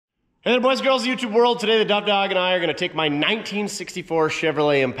Hey there, boys and girls of the YouTube world. Today, the Duff Dog and I are going to take my 1964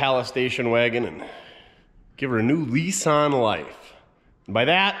 Chevrolet Impala station wagon and give her a new lease on life. And by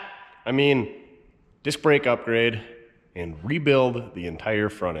that, I mean disc brake upgrade and rebuild the entire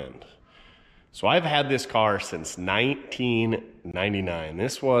front end. So I've had this car since 1999.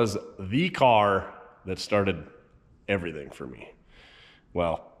 This was the car that started everything for me.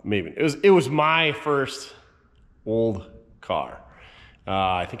 Well, maybe it was my first old car.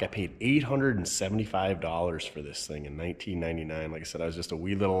 I think I paid $875 for this thing in 1999. Like I said, I was just a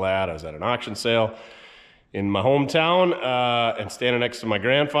wee little lad. I was at an auction sale in my hometown and standing next to my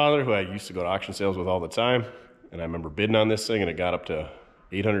grandfather, who I used to go to auction sales with all the time. And I remember bidding on this thing, and it got up to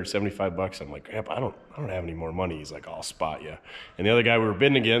 $875. I'm like, Grandpa, I don't have any more money. He's like, I'll spot you. And the other guy we were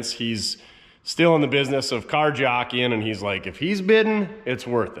bidding against, he's still in the business of car jockeying, and he's like, if he's bidding, it's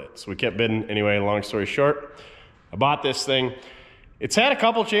worth it. So we kept bidding. Anyway, long story short, I bought this thing. It's had a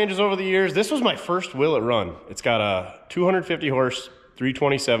couple changes over the years. This was my first will it run. It's got a 250 horse,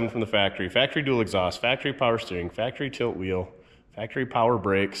 327 from the factory, factory dual exhaust, factory power steering, factory tilt wheel, factory power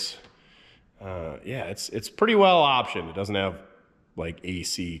brakes. Yeah, it's pretty well optioned. It doesn't have like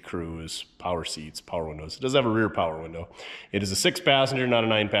AC, cruise, power seats, power windows. It does have a rear power window. It is a 6-passenger, not a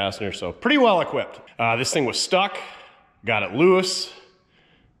 9-passenger, so pretty well equipped. This thing was stuck, got it loose,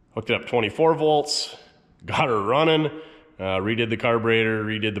 hooked it up 24 volts, got her running. Redid the carburetor,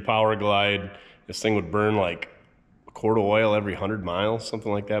 redid the power glide. This thing would burn like a quart of oil every 100 miles,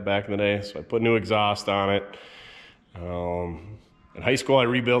 something like that back in the day. So I put new exhaust on it. In high school, I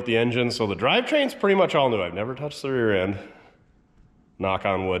rebuilt the engine. So the drivetrain's pretty much all new. I've never touched the rear end. Knock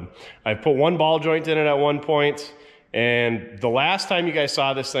on wood. I put one ball joint in it at one point. And the last time you guys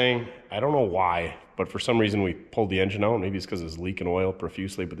saw this thing, I don't know why, but for some reason we pulled the engine out. Maybe it's because it's leaking oil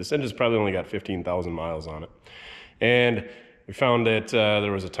profusely, but this engine's probably only got 15,000 miles on it. And we found that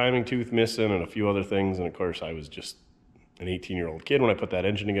there was a timing tooth missing and a few other things. And of course, I was just an 18-year-old kid when I put that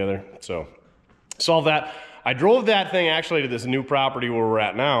engine together. So solved that. I drove that thing actually to this new property where we're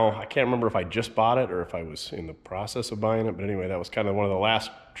at now. I can't remember if I just bought it or if I was in the process of buying it. But anyway, that was kind of one of the last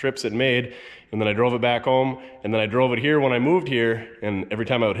trips it made. And then I drove it back home. And then I drove it here when I moved here. And every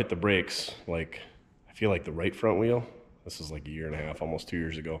time I would hit the brakes, like I feel like the right front wheel, this is like a year and a half, almost 2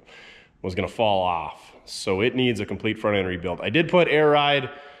 years ago, was gonna fall off. So it needs a complete front end rebuild. I did put Air Ride.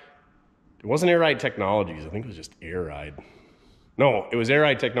 It wasn't Air Ride Technologies. I think it was just Air Ride. No, it was Air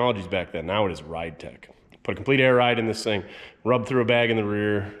Ride Technologies back then. Now it is Ride Tech. Put a complete Air Ride in this thing, rubbed through a bag in the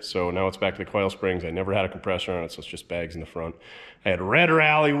rear. So now it's back to the coil springs. I never had a compressor on it, so it's just bags in the front. I had red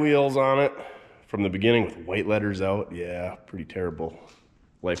rally wheels on it from the beginning with white letters out. Yeah, pretty terrible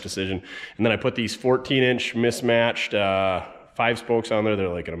life decision. And then I put these 14-inch mismatched 5 spokes on there. They're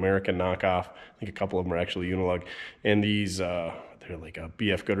like an American knockoff. I think a couple of them are actually Unilug. And these, they're like a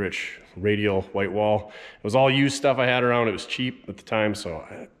BF Goodrich radial white wall. It was all used stuff I had around. It was cheap at the time, so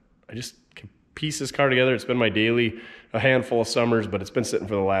I just pieced this car together. It's been my daily a handful of summers, but it's been sitting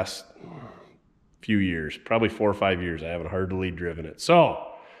for the last few years, probably 4 or 5 years. I haven't hardly driven it. So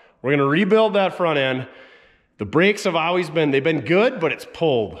we're gonna rebuild that front end. The brakes have always been, they've been good, but it's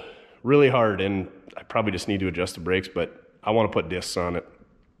pulled really hard, and I probably just need to adjust the brakes, but I want to put discs on it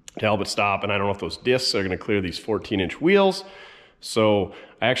to help it stop, and I don't know if those discs are going to clear these 14-inch wheels. So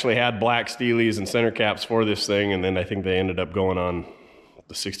I actually had black Steelies and center caps for this thing, and then I think they ended up going on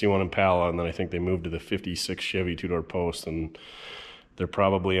the 61 Impala, and then I think they moved to the 56 Chevy 2-door post, and they're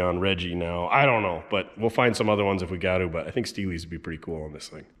probably on Reggie now. I don't know, but we'll find some other ones if we got to, but I think Steelies would be pretty cool on this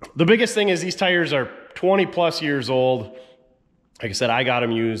thing. The biggest thing is these tires are 20-plus years old. Like I said, I got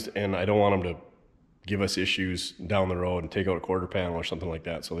them used, and I don't want them to give us issues down the road and take out a quarter panel or something like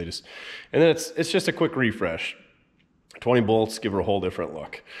that. So they just, and then it's just a quick refresh. 20 bolts, give her a whole different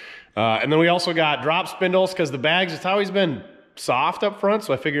look. And then we also got drop spindles because the bags, it's always been soft up front.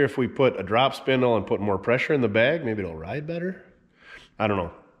 So I figure if we put a drop spindle and put more pressure in the bag, maybe it'll ride better. I don't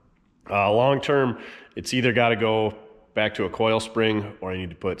know. Long term, it's either got to go back to a coil spring or I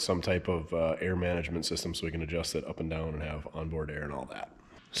need to put some type of air management system so we can adjust it up and down and have onboard air and all that.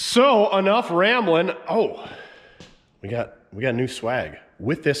 So enough rambling. Oh, we got new swag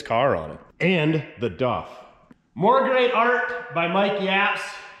with this car on it and the Duff. More great art by Mike Yaps.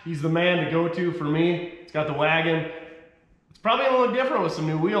 He's the man to go to for me. It's got the wagon. It's probably a little different with some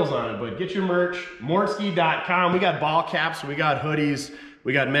new wheels on it, but get your merch, mortske.com. We got ball caps, we got hoodies,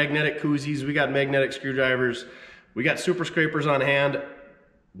 we got magnetic koozies, we got magnetic screwdrivers, we got super scrapers on hand.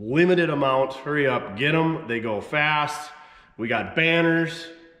 Limited amount. Hurry up, get them. They go fast. We got banners.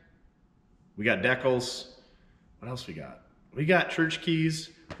 We got decals. What else we got? We got church keys.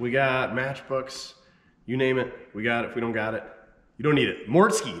 We got matchbooks. You name it, we got it. If we don't got it, You don't need it.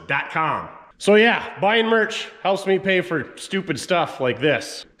 Mortske.com. So yeah, buying merch helps me pay for stupid stuff like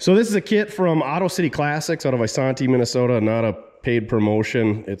this. So this is a kit from Auto City Classics out of Isanti, Minnesota. Not a paid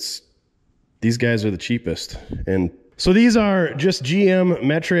promotion. These guys are the cheapest. And so these are just GM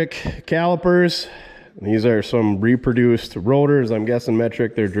metric calipers. These are some reproduced rotors. I'm guessing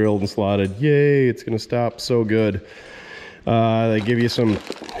metric. They're drilled and slotted. Yay, it's gonna stop so good. They give you some,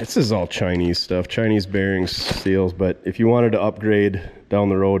 this is all Chinese stuff, Chinese bearings, seals, but if you wanted to upgrade down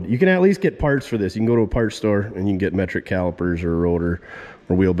the road, you can at least get parts for this. You can go to a parts store and you can get metric calipers or a rotor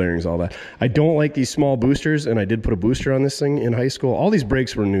or wheel bearings, all that. I don't like these small boosters, and I did put a booster on this thing in high school. All these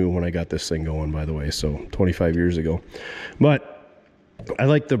brakes were new when I got this thing going, by the way, so 25 years ago. But I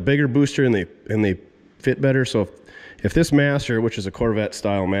like the bigger booster, and they fit better. So if this Master, which is a Corvette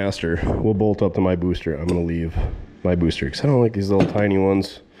style Master, will bolt up to my booster, I'm gonna leave my booster because I don't like these little tiny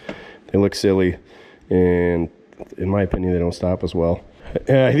ones. They look silly, and in my opinion, they don't stop as well.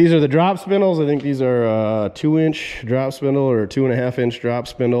 These are the drop spindles. I think these are a 2-inch drop spindle or a 2.5-inch drop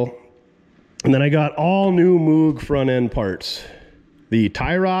spindle. And then I got all new Moog front end parts. The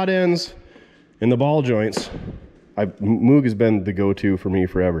tie rod ends and the ball joints. Moog has been the go-to for me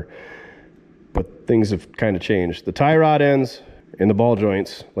forever, but things have kind of changed. The tie rod ends and the ball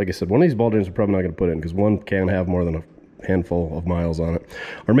joints, like I said, one of these ball joints we're probably not going to put in because one can't have more than a handful of miles on it,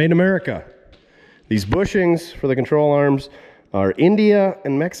 are made in America. These bushings for the control arms are India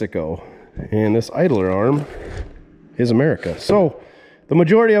and Mexico, and this idler arm is America. So the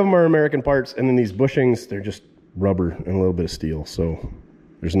majority of them are American parts, and then these bushings, they're just rubber and a little bit of steel, so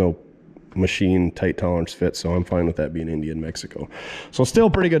there's no machine tight tolerance fit, so I'm fine with that being India and Mexico. So still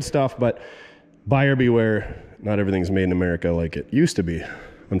pretty good stuff, but buyer beware. Not everything's made in America like it used to be,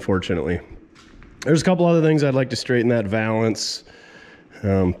 unfortunately. There's a couple other things I'd like to straighten that valance.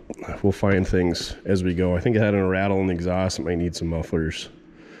 We'll find things as we go. I think it had a rattle in the exhaust. It might need some mufflers.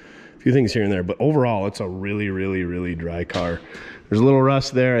 A few things here and there, but overall, it's a really, really, really dry car. There's a little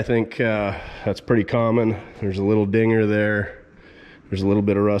rust there. I think that's pretty common. There's a little dinger there. There's a little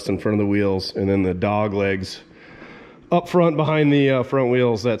bit of rust in front of the wheels, and then the dog legs up front behind the front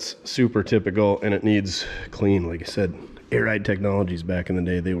wheels. That's super typical, and it needs clean. Like I said, Air Ride Technologies back in the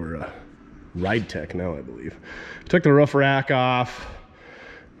day, they were Ride Tech now, I believe. Took the roof rack off.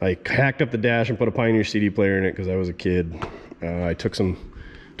 I hacked up the dash and put a Pioneer CD player in it because I was a kid. I took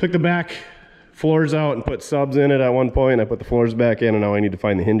the back floors out and put subs in it at one point. I put the floors back in, and now I need to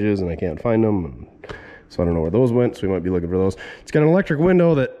find the hinges, and I can't find them. So I don't know where those went, so we might be looking for those. It's got an electric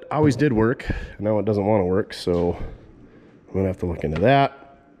window that always did work. Now it doesn't want to work, so I'm gonna have to look into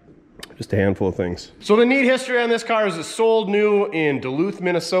that. Just a handful of things. So the neat history on this car is it sold new in Duluth,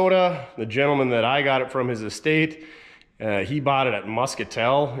 Minnesota. The gentleman that I got it from, his estate, he bought it at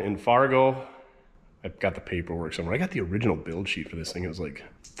Muscatel in Fargo. I've got the paperwork somewhere. I got the original build sheet for this thing. It was like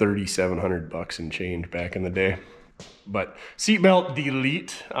 $3,700 and change back in the day. But seatbelt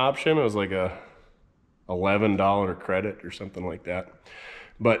delete option, it was like a $11 credit or something like that.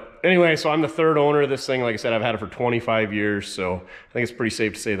 But anyway, so I'm the third owner of this thing. Like I said, I've had it for 25 years, so I think it's pretty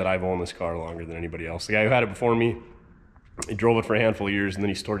safe to say that I've owned this car longer than anybody else. The guy who had it before me, he drove it for a handful of years, and then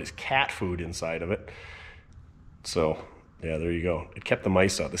he stored his cat food inside of it. So yeah, there you go. It kept the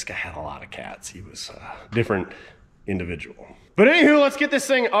mice out. This guy had a lot of cats. He was a different individual. But anywho, let's get this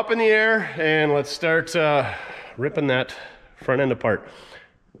thing up in the air, and let's start ripping that front end apart.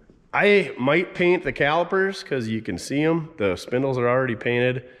 I might paint the calipers because you can see them. The spindles are already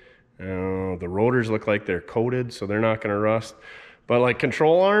painted. The rotors look like they're coated, so they're not going to rust. But like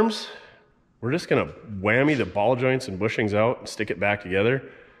control arms, we're just going to whammy the ball joints and bushings out and stick it back together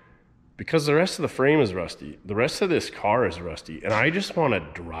because the rest of the frame is rusty. The rest of this car is rusty, and I just want to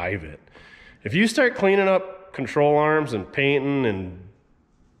drive it. If you start cleaning up control arms and painting and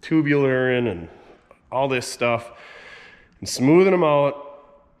tubularing and all this stuff and smoothing them out,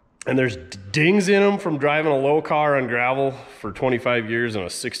 and there's dings in them from driving a low car on gravel for 25 years and a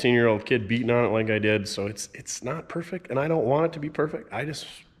 16-year-old kid beating on it like I did. So it's not perfect, and I don't want it to be perfect. I just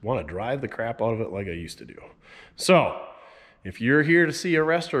want to drive the crap out of it like I used to do. So if you're here to see a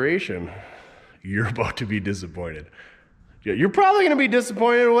restoration, you're about to be disappointed. You're probably going to be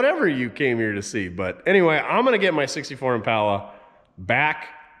disappointed in whatever you came here to see. But anyway, I'm going to get my 64 Impala back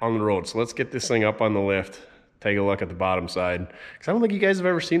on the road. So let's get this thing up on the lift. Take a look at the bottom side. Because I don't think you guys have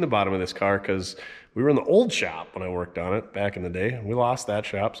ever seen the bottom of this car because we were in the old shop when I worked on it back in the day. We lost that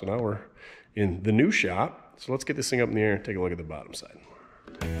shop, so now we're in the new shop. So let's get this thing up in the air and take a look at the bottom side.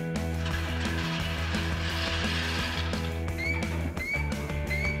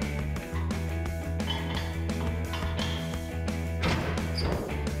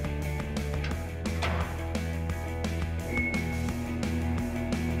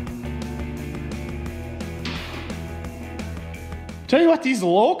 Tell you what, these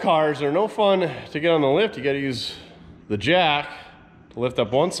low cars are no fun to get on the lift. You got to use the jack to lift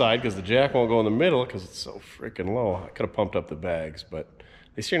up one side because the jack won't go in the middle because it's so freaking low. I could have pumped up the bags, but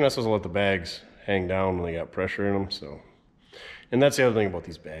they say you're not supposed to let the bags hang down when they got pressure in them. So, and that's the other thing about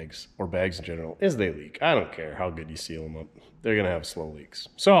these bags, or bags in general, is they leak. I don't care how good you seal them up. They're going to have slow leaks.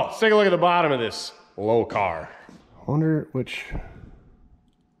 So let's take a look at the bottom of this low car. I wonder which,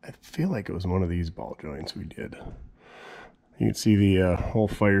 I feel like it was one of these ball joints we did. You can see the whole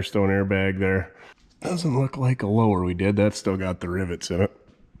Firestone airbag there. Doesn't look like a lower we did. That's still got the rivets in it.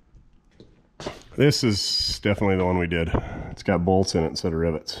 This is definitely the one we did. It's got bolts in it instead of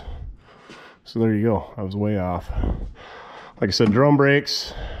rivets. So there you go. I was way off. Like I said, drum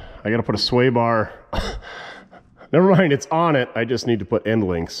brakes. I got to put a sway bar. Never mind, it's on it. I just need to put end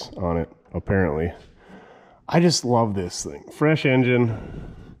links on it, apparently. I just love this thing. Fresh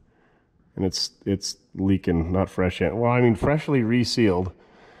engine. And it's leaking, not fresh yet. Well, I mean, freshly resealed.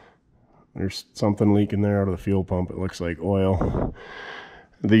 There's something leaking there out of the fuel pump. It looks like oil.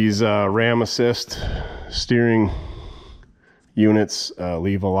 These ram assist steering units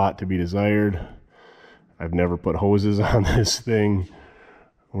leave a lot to be desired. I've never put hoses on this thing.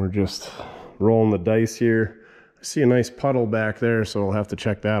 We're just rolling the dice here. I see a nice puddle back there, so I'll have to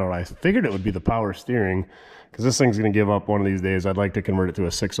check that out. I figured it would be the power steering, because this thing's going to give up one of these days. I'd like to convert it to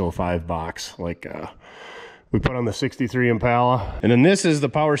a 605 box, like we put on the 63 Impala. And then this is the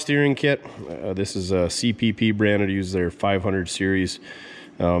power steering kit. This is a CPP branded. Use their 500 series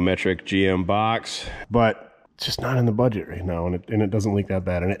metric GM box, but it's just not in the budget right now, and it doesn't leak that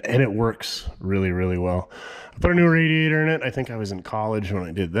bad, and it works really, really well. I put a new radiator in it. I think I was in college when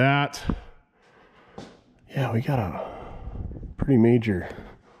I did that. Yeah, we got a pretty major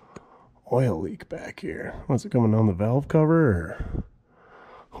oil leak back here. Was it coming down the valve cover, or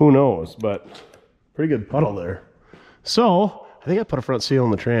who knows? But pretty good puddle there. So I think I put a front seal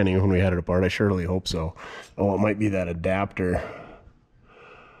in the tranny when we had it apart. I surely hope so. Oh, it might be that adapter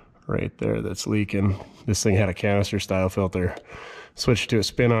right there that's leaking. This thing had a canister style filter. Switched to a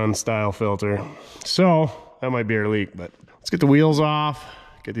spin-on style filter. So that might be our leak, but let's get the wheels off,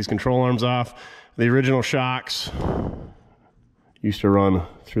 get these control arms off. The original shocks used to run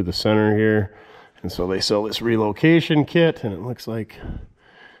through the center here, and so they sell this relocation kit, and it looks like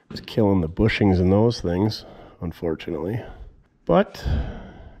it's killing the bushings in those things, unfortunately. But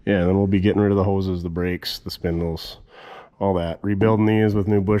yeah, then we'll be getting rid of the hoses, the brakes, the spindles, all that. Rebuilding these with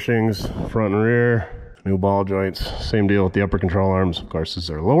new bushings, front and rear, new ball joints. Same deal with the upper control arms. Of course, this is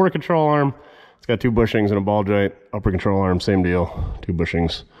our lower control arm. It's got two bushings and a ball joint. Upper control arm, same deal, two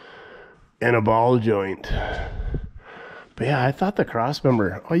bushings and a ball joint. But yeah, I thought the cross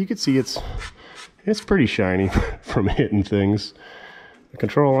member, oh, you could see it's pretty shiny from hitting things. The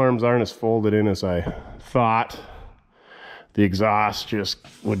control arms aren't as folded in as I thought. The exhaust just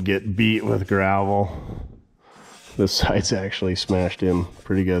would get beat with gravel. This side's actually smashed in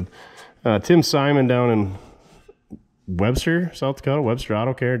pretty good. Tim Simon down in Webster, South Dakota, Webster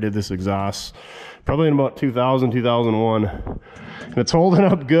Auto Care, did this exhaust probably in about 2000, 2001. And it's holding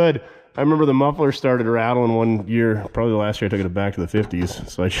up good. I remember the muffler started rattling one year, probably the last year I took it back to the 50s.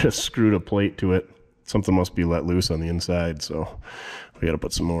 So I just screwed a plate to it. Something must be let loose on the inside. So we got to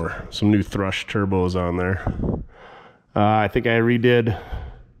put some new Thrush turbos on there. I think I redid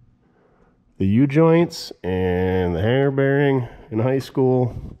the U-joints and the hanger bearing in high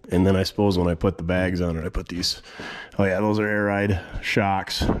school. And then I suppose when I put the bags on it, I put these, oh yeah, those are air ride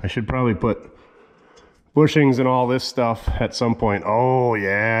shocks. I should probably put bushings and all this stuff at some point. Oh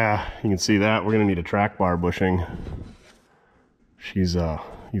yeah, you can see that. We're gonna need a track bar bushing. She's you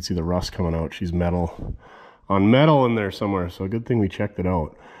can see the rust coming out. She's metal on metal in there somewhere, so a good thing we checked it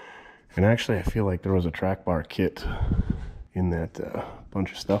out. And actually I feel like there was a track bar kit in that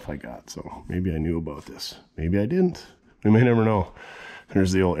bunch of stuff I got, so maybe I knew about this, maybe I didn't. We may never know.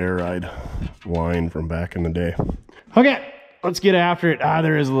 There's the old air ride line from back in the day. Okay, let's get after it.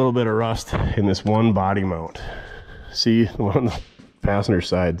 There is a little bit of rust in this one body mount. See, the one on the passenger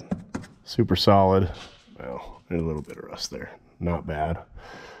side, super solid. Well, there's a little bit of rust there, not bad.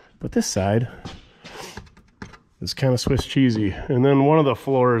 But this side is kind of Swiss cheesy. And then one of the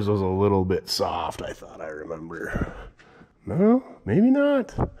floors was a little bit soft, I thought I remember. No, maybe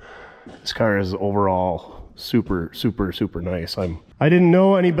not. This car is overall super, super, super nice. I didn't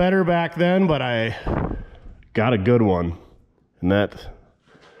know any better back then, but I got a good one. And that,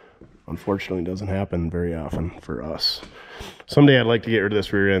 unfortunately, doesn't happen very often for us. Someday I'd like to get rid of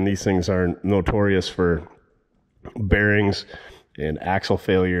this rear end. These things are notorious for bearings and axle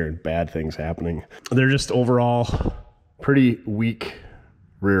failure and bad things happening. They're just overall pretty weak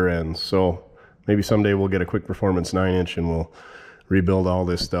rear ends. So maybe someday we'll get a Quick Performance 9-inch and we'll rebuild all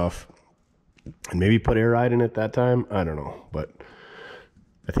this stuff and maybe put air ride in it that time. I don't know, but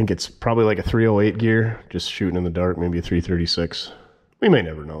I think it's probably like a 308 gear, just shooting in the dark, maybe a 336. We may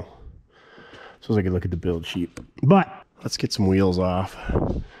never know. So I could look at the build sheet. But let's get some wheels off.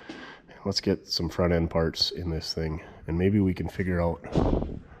 Let's get some front end parts in this thing, and maybe we can figure out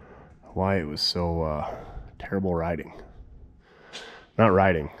why it was so terrible riding. Not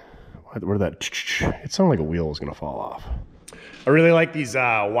riding. Where that? It sounded like a wheel was gonna fall off. I really like these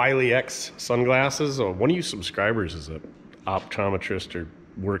Wiley X sunglasses. One of you subscribers is an optometrist or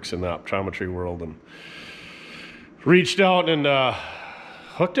works in the optometry world, and reached out and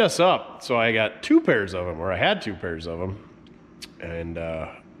hooked us up. So I got 2 pairs of them, or I had 2 pairs of them, and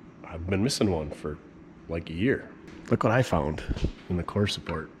I've been missing one for like a year. Look what I found in the core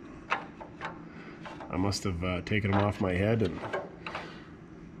support. I must have taken them off my head and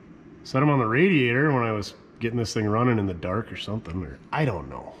set them on the radiator when I was getting this thing running in the dark or something, or I don't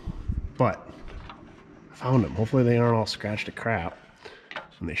know. But I found them. Hopefully they aren't all scratched to crap,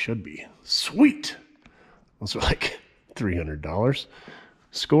 and they should be. Sweet. Those are like $300.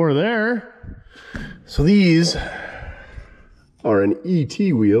 Score there. So these are an ET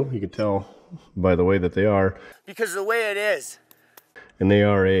wheel. You can tell by the way that they are. Because of the way it is. And they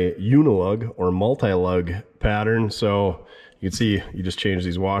are a unilug or multi-lug pattern. So you can see you just change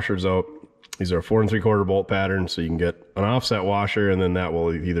these washers out. These are a 4 3/4 bolt pattern, so you can get an offset washer, and then that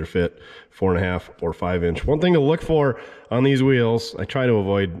will either fit 4.5 or 5 inch. One thing to look for on these wheels, I try to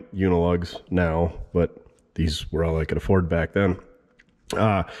avoid unilugs now, but these were all I could afford back then.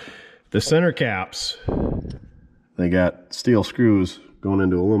 The center caps, they got steel screws going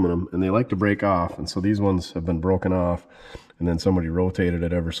into aluminum, and they like to break off, and so these ones have been broken off, and then somebody rotated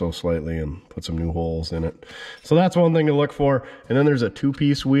it ever so slightly and put some new holes in it. So that's one thing to look for. And then there's a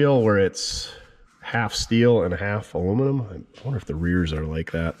 2-piece wheel where it's half steel and half aluminum. I wonder if the rears are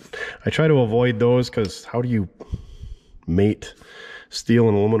like that. I try to avoid those because how do you mate steel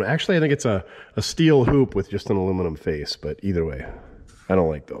and aluminum? Actually, I think it's a steel hoop with just an aluminum face, but either way, I don't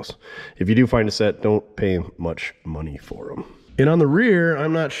like those. If you do find a set, don't pay much money for them. And on the rear,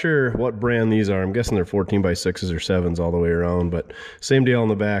 I'm not sure what brand these are. I'm guessing they're 14x6s or 7s all the way around, but same deal on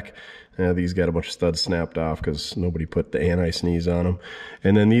the back. These got a bunch of studs snapped off because nobody put the anti-sneeze on them.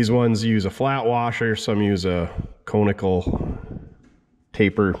 And then these ones use a flat washer. Some use a conical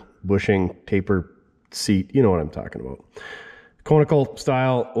taper bushing, taper seat. You know what I'm talking about. Conical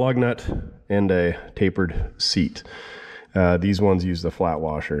style lug nut and a tapered seat. These ones use the flat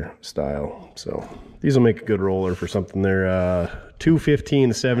washer style. So these will make a good roller for something. They're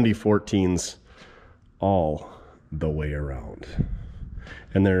 215 70 14s all the way around.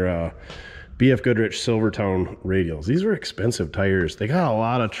 And they're BF Goodrich Silvertown radials. These are expensive tires. They got a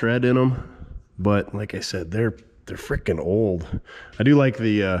lot of tread in them, but like I said, they're freaking old. I do like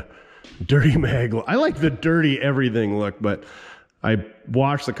the dirty mag. I like the dirty everything look, but I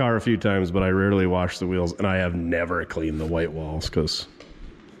washed the car a few times, but I rarely wash the wheels, and I have never cleaned the white walls because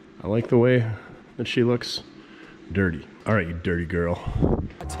I like the way that she looks dirty. All right, you dirty girl.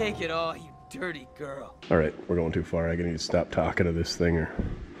 I'll take it all, you dirty girl. All right, we're going too far. I need to stop talking to this thing or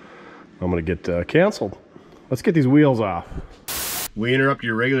I'm gonna get canceled. Let's get these wheels off. We interrupt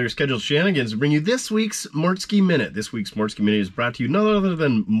your regular scheduled shenanigans to bring you this week's Mortske Minute. This week's Mortske Minute is brought to you none other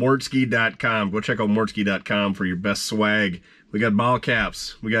than mortske.com. Go check out mortske.com for your best swag. We got ball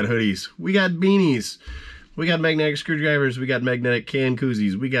caps, we got hoodies, we got beanies, we got magnetic screwdrivers, we got magnetic can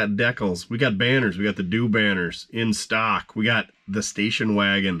koozies, we got decals, we got banners, we got the Do banners in stock, we got the Station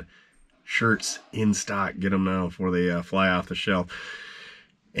Wagon shirts in stock. Get them now before they fly off the shelf.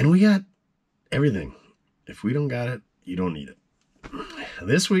 And we got everything. If we don't got it, you don't need it.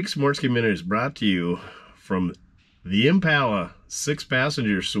 This week's Mortske Minute is brought to you from the Impala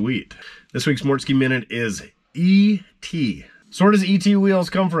 6-passenger suite. This week's Mortske Minute is ET. So where does ET Wheels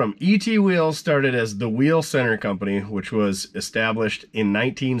come from? ET Wheels started as the Wheel Center Company, which was established in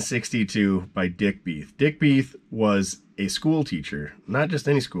 1962 by Dick Beath. Dick Beath was a school teacher, not just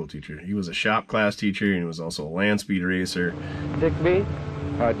any school teacher. He was a shop class teacher, and he was also a land speed racer. Dick Beath?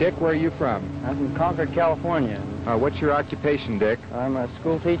 Dick, where are you from? I'm from Concord, California. What's your occupation, Dick? I'm a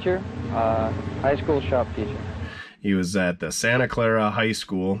school teacher, high school shop teacher. He was at the Santa Clara High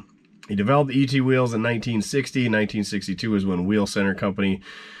School. He developed ET Wheels in 1960. 1962 is when Wheel Center Company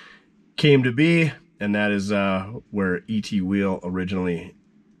came to be, and that is where ET Wheel originally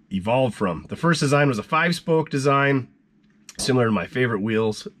evolved from. The first design was a 5-spoke design, similar to my favorite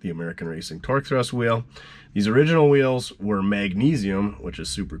wheels, the American Racing Torque Thrust wheel. These original wheels were magnesium, which is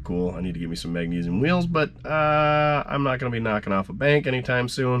super cool. I need to get me some magnesium wheels, but I'm not going to be knocking off a bank anytime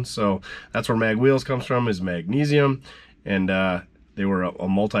soon, so that's where Mag Wheels comes from, is magnesium. And They were a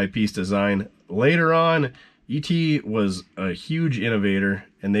multi-piece design. Later on, ET was a huge innovator,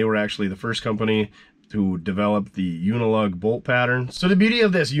 and they were actually the first company to develop the unilug bolt pattern. So the beauty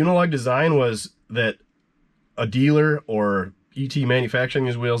of this unilug design was that a dealer or ET manufacturing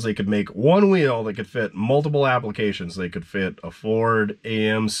these wheels, they could make one wheel that could fit multiple applications. They could fit a Ford,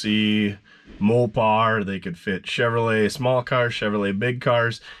 AMC, Mopar, they could fit Chevrolet small cars, Chevrolet big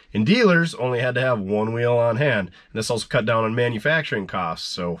cars, and dealers only had to have one wheel on hand. And this also cut down on manufacturing costs,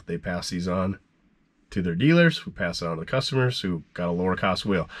 so they pass these on to their dealers, who pass it on to the customers, who got a lower cost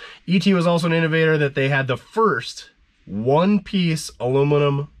wheel. ET was also an innovator that they had the first one-piece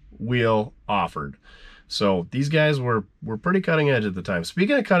aluminum wheel offered. So these guys were pretty cutting edge at the time.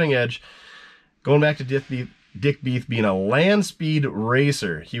 Speaking of cutting edge, going back to Dick Beath being a land speed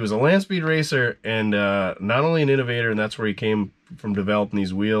racer. He was a land speed racer and not only an innovator, and that's where he came from, developing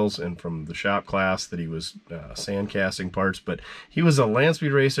these wheels and from the shop class that he was sand casting parts, but he was a land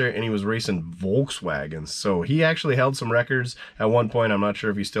speed racer and he was racing Volkswagens. So he actually held some records at one point. I'm not sure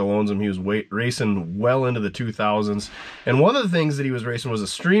if he still owns them. He was racing well into the 2000s. And one of the things that he was racing was a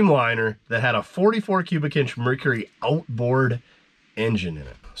streamliner that had a 44 cubic inch Mercury outboard engine in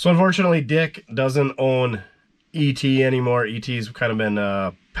it. So unfortunately, Dick doesn't own ET anymore. ET's kind of been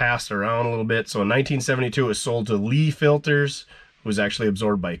passed around a little bit. So in 1972, it was sold to Lee Filters, who was actually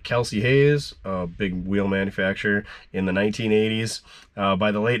absorbed by Kelsey Hayes, a big wheel manufacturer, in the 1980s.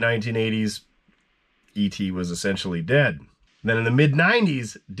 By the late 1980s, ET was essentially dead. Then in the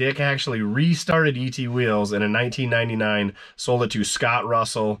mid-90s, Dick actually restarted ET Wheels, and in 1999, sold it to Scott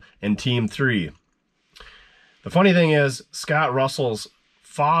Russell and Team 3. The funny thing is, Scott Russell's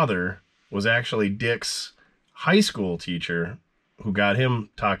father was actually Dick's high school teacher, who got him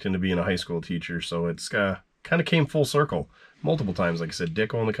talked into being a high school teacher. So it's kind of came full circle multiple times. Like I said,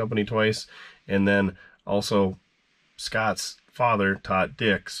 Dick owned the company twice, and then also Scott's father taught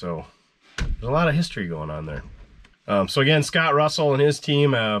Dick. So there's a lot of history going on there. So again, Scott Russell and his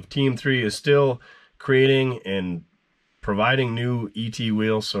team, Team 3, is still creating and providing new ET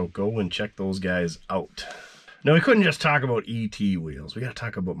wheels. So go and check those guys out. Now, we couldn't just talk about ET wheels. We got to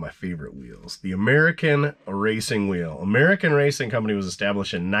talk about my favorite wheels, the American Racing Wheel. American Racing Company was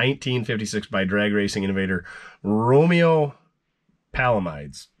established in 1956 by drag racing innovator Romeo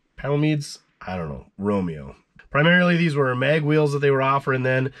Palomides. Palomides? I don't know. Romeo. Primarily, these were mag wheels that they were offering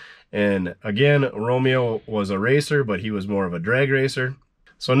then. And again, Romeo was a racer, but he was more of a drag racer.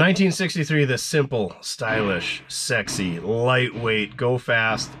 So in 1963, the simple, stylish, sexy, lightweight, go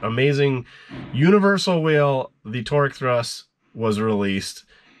fast, amazing universal wheel, the Torque Thrust, was released,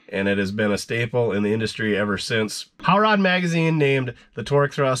 and it has been a staple in the industry ever since. Hot Rod Magazine named the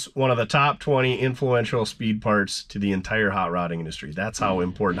Torque Thrust one of the top 20 influential speed parts to the entire hot rodding industry. That's how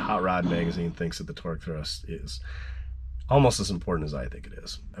important Hot Rod Magazine thinks that the Torque Thrust is. Almost as important as I think it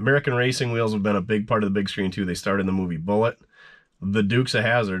is. American Racing Wheels have been a big part of the big screen too. They started in the movie Bullet. The Dukes of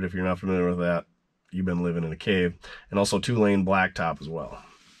Hazzard, if you're not familiar with that, you've been living in a cave. And also 2-lane blacktop as well.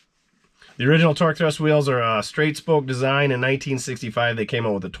 The original Torque Thrust wheels are a straight spoke design. In 1965, they came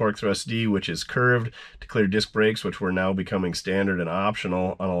out with the Torque Thrust D, which is curved to clear disc brakes, which were now becoming standard and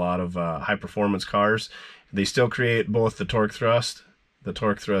optional on a lot of high-performance cars. They still create both the Torque Thrust, the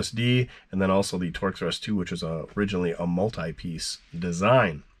Torque Thrust D, and then also the Torque Thrust 2, which was originally a multi-piece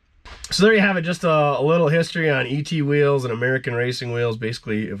design. So there you have it, just a little history on ET wheels and American Racing Wheels,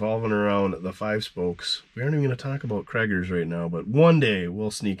 basically evolving around the 5 spokes. We aren't even going to talk about Craigers right now, but one day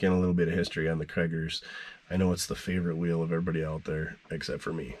we'll sneak in a little bit of history on the Craigers. I know it's the favorite wheel of everybody out there, except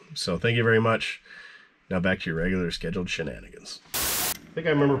for me. So thank you very much. Now back to your regular scheduled shenanigans. I think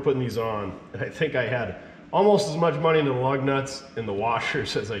I remember putting these on, and I think I had almost as much money into the lug nuts and the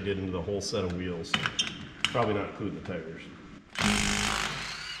washers as I did into the whole set of wheels. Probably not including the tires.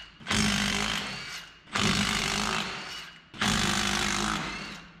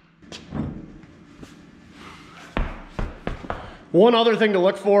 One other thing to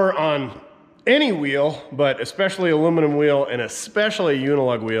look for on any wheel, but especially aluminum wheel and especially a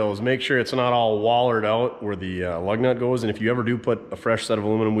unilug wheel, is make sure it's not all wallered out where the lug nut goes. And if you ever do put a fresh set of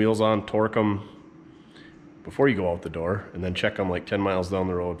aluminum wheels on, torque them before you go out the door, and then check them like 10 miles down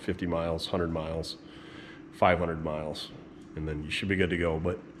the road, 50 miles, 100 miles, 500 miles, and then you should be good to go.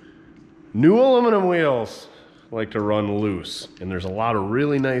 But new aluminum wheels like to run loose, and there's a lot of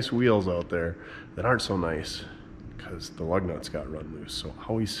really nice wheels out there that aren't so nice because the lug nuts got run loose. So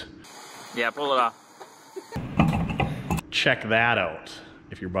always, Yeah, pull it off. check that out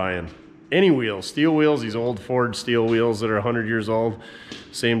if you're buying any wheels. Steel wheels, these old Ford steel wheels that are 100 years old,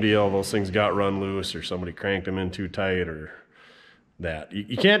 same deal. Those things got run loose, or somebody cranked them in too tight, or that.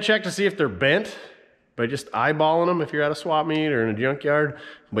 You can't check to see if they're bent, by just eyeballing them if you're at a swap meet or in a junkyard,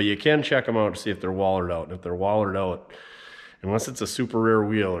 but you can check them out to see if they're wallered out. And if they're wallered out, unless it's a super rare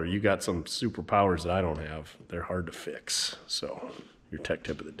wheel or you got some superpowers that I don't have, they're hard to fix. So your tech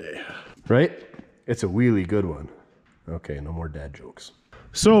tip of the day, right? It's a wheelie good one. Okay, no more dad jokes.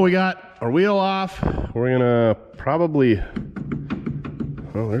 So we got our wheel off. We're gonna probably,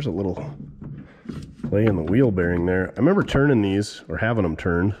 oh, there's a little play in the wheel bearing there. I remember turning these or having them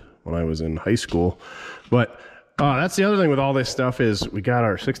turned when I was in high school. But that's the other thing with all this stuff is we got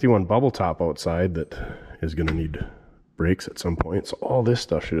our 61 bubble top outside that is gonna need brakes at some point. So all this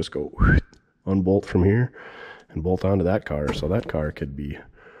stuff should just go unbolt from here and bolt onto that car. So that car could be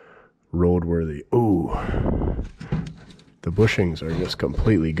roadworthy. Ooh. The bushings are just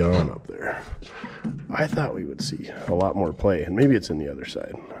completely gone up there. I thought we would see a lot more play, and maybe it's in the other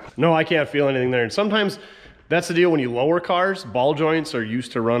side. No, I can't feel anything there. And sometimes that's the deal when you lower cars. Ball joints are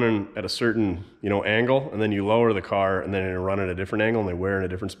used to running at a certain, angle, and then you lower the car, and then they run at a different angle, and they wear in a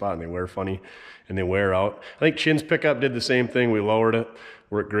different spot, and they wear funny, and they wear out. I think Chin's pickup did the same thing. We lowered it,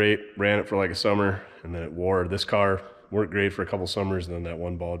 worked great, ran it for like a summer, and then it wore. This car worked great for a couple summers, and then that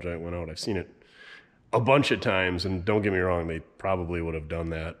one ball joint went out. I've seen it a bunch of times, and don't get me wrong, they probably would have done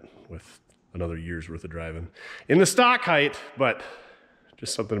that with another year's worth of driving in the stock height, but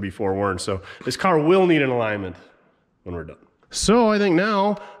just something to be forewarned. So this car will need an alignment when we're done. So I think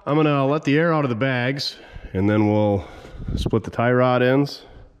now I'm gonna let the air out of the bags, and then we'll split the tie rod ends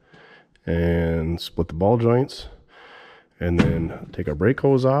and split the ball joints, and then take our brake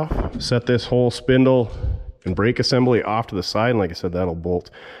hose off, set this whole spindle and brake assembly off to the side, and like I said, that'll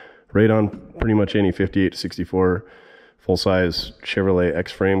bolt right on pretty much any 58 to 64 full-size Chevrolet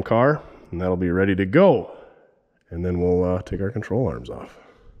X-frame car, and that'll be ready to go. And then we'll take our control arms off.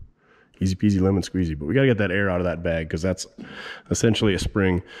 Easy peasy lemon squeezy, but we gotta get that air out of that bag because that's essentially a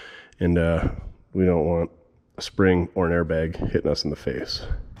spring, and we don't want a spring or an airbag hitting us in the face.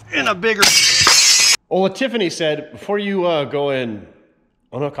 In a bigger... Ola Tiffany said, before you go in,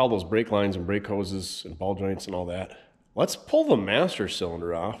 unhook all those brake lines and brake hoses and ball joints and all that, let's pull the master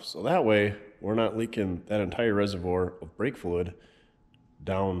cylinder off, so that way we're not leaking that entire reservoir of brake fluid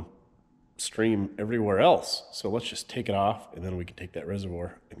downstream everywhere else. So let's just take it off, and then we can take that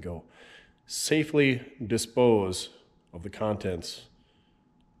reservoir and go safely dispose of the contents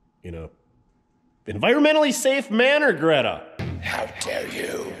in a environmentally safe manner, Greta. How dare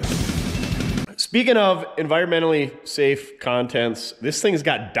you? Speaking of environmentally safe contents, this thing's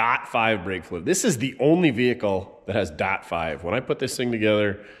got .5 brake fluid. This is the only vehicle that has .5. When I put this thing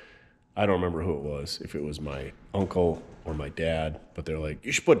together, I don't remember who it was, if it was my uncle or my dad, but they're like,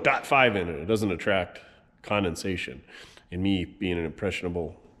 you should put .5 in it. It doesn't attract condensation. And me being an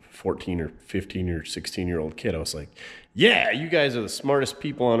impressionable 14 or 15 or 16-year-old kid, I was like, yeah, you guys are the smartest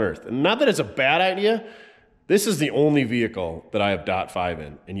people on earth. And not that it's a bad idea. This is the only vehicle that I have .5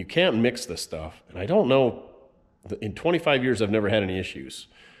 in, and you can't mix this stuff. And I don't know, in 25 years, I've never had any issues.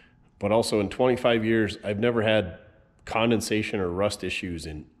 But also in 25 years, I've never had condensation or rust issues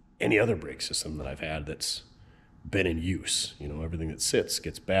in any other brake system that I've had that's been in use. Everything that sits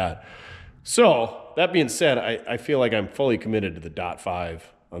gets bad. So that being said, I feel like I'm fully committed to the .5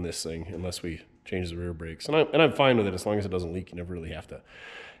 on this thing, unless we change the rear brakes. And I'm fine with it as long as it doesn't leak. You never really have to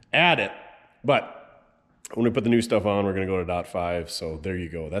add it. But when we put the new stuff on, we're going to go to .5. So there you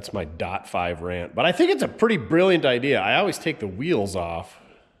go. That's my .5 rant. But I think it's a pretty brilliant idea. I always take the wheels off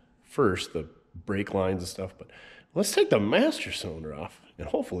first, the brake lines and stuff. But let's take the master cylinder off and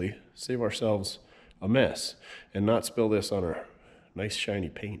hopefully save ourselves a mess and not spill this on our nice shiny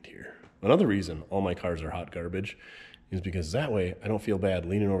paint here. Another reason all my cars are hot garbage is because that way I don't feel bad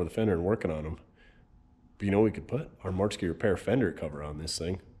leaning over the fender and working on them. But we could put our Mortske repair fender cover on this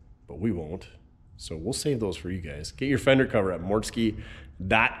thing, but we won't. So we'll save those for you guys. Get your fender cover at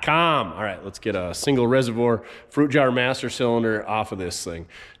mortskerepair.com. All right, let's get a single reservoir fruit jar master cylinder off of this thing.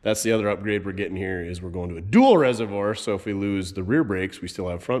 That's the other upgrade we're getting here is we're going to a dual reservoir. So if we lose the rear brakes, we still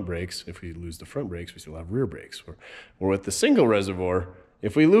have front brakes. If we lose the front brakes, we still have rear brakes. We're with the single reservoir.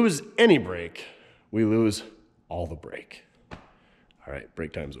 If we lose any brake, we lose all the brake. All right,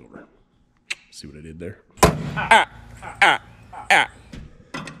 brake time's over. See what I did there?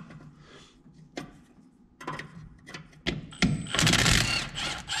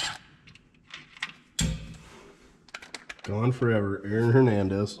 Gone forever, Aaron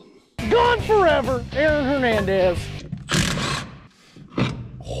Hernandez. Gone forever, Aaron Hernandez.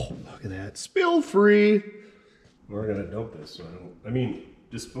 Oh, look at that. Spill free. We're gonna dump this so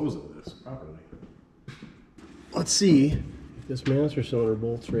dispose of this properly. Let's see if this master cylinder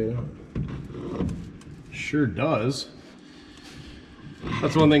bolts right on. Sure does.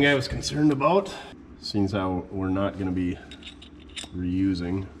 That's one thing I was concerned about. Seems how we're not going to be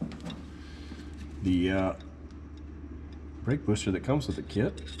reusing the brake booster that comes with the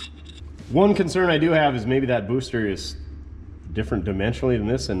kit. One concern I do have is maybe that booster is different dimensionally than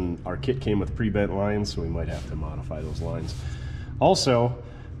this, and our kit came with pre-bent lines, so we might have to modify those lines. Also,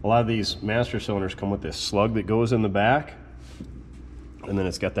 a lot of these master cylinders come with this slug that goes in the back, and then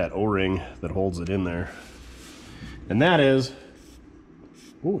it's got that O-ring that holds it in there. And that is,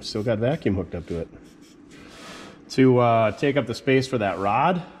 ooh, still got vacuum hooked up to it, to take up the space for that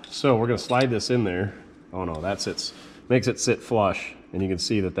rod. So we're gonna slide this in there. Oh no, that makes it sit flush, and you can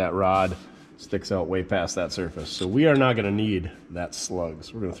see that that rod sticks out way past that surface. So we are not gonna need that slug.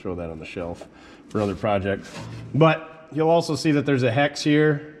 So we're gonna throw that on the shelf for another project. But you'll also see that there's a hex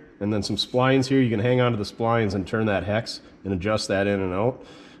here and then some splines here. You can hang onto the splines and turn that hex and adjust that in and out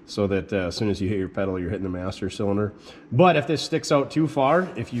so that as soon as you hit your pedal, you're hitting the master cylinder. But if this sticks out too far,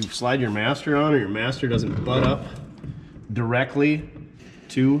 if you slide your master on or your master doesn't butt up directly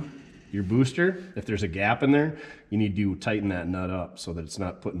to your booster, if there's a gap in there, you need to tighten that nut up so that it's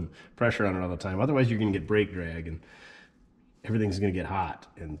not putting pressure on it all the time. Otherwise, you're gonna get brake drag and everything's gonna get hot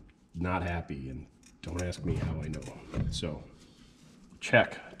and not happy, and don't ask me how I know. So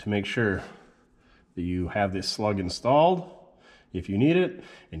check to make sure that you have this slug installed if you need it,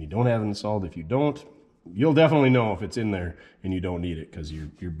 and you don't have it installed if you don't. You'll definitely know if it's in there and you don't need it, because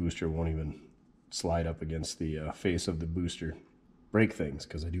your booster won't even slide up against the face of the booster. Brake things,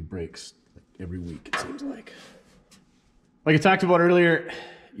 because I do brakes like every week, it seems like. Like I talked about earlier,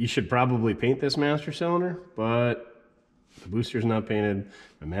 you should probably paint this master cylinder, but the booster's not painted,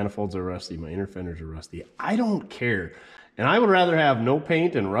 my manifolds are rusty, my inner fenders are rusty. I don't care. And I would rather have no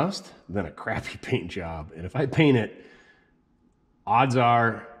paint and rust than a crappy paint job. And if I paint it, odds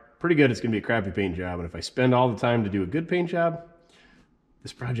are pretty good it's gonna be a crappy paint job. And if I spend all the time to do a good paint job,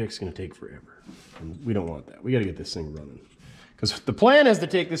 this project's gonna take forever. And we don't want that. We gotta get this thing running. Because the plan is to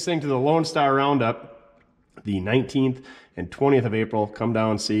take this thing to the Lone Star Roundup the 19th and 20th of April. Come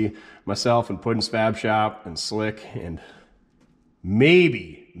down and see myself and Puddin's Fab Shop and Slick and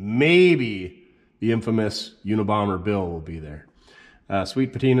maybe the infamous Unabomber Bill will be there.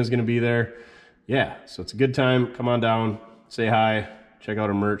 Sweet Patina's gonna be there. Yeah, so it's a good time. Come on down, say hi, check out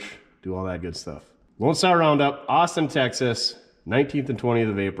our merch, do all that good stuff. Lone Star Roundup, Austin, Texas, 19th and 20th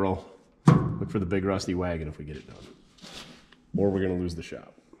of April. Look for the big rusty wagon if we get it done. Or we're gonna lose the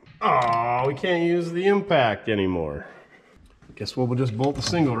shop. Oh, we can't use the impact anymore. Guess we'll just bolt the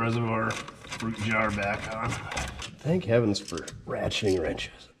single reservoir fruit jar back on. Thank heavens for ratcheting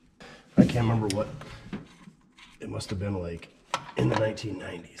wrenches. I can't remember what it must have been like in the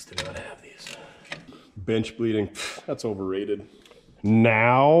 1990s to not have these. Bench bleeding, that's overrated.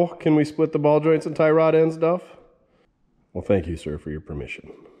 Now, can we split the ball joints and tie rod ends, Duff? Well, thank you, sir, for your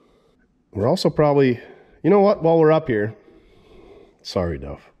permission. We're also probably, you know what, while we're up here, sorry,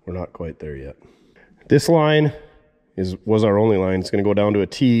 Duff, we're not quite there yet. This line was our only line. It's gonna go down to a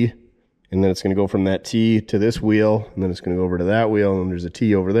T, and then it's gonna go from that T to this wheel, and then it's gonna go over to that wheel, and there's a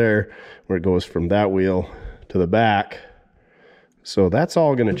T over there where it goes from that wheel to the back. So that's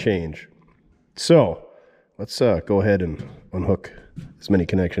all gonna change. So let's go ahead and unhook as many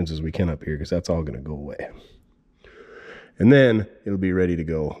connections as we can up here, because that's all gonna go away. And then it'll be ready to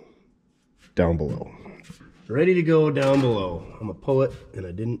go down below. Ready to go down below. I'm a poet and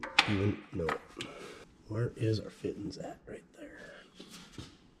I didn't even know it. Where is our fittings at? Right there.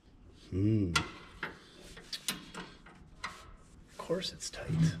 Of course it's tight.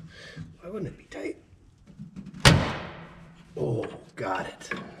 Why wouldn't it be tight? Oh, got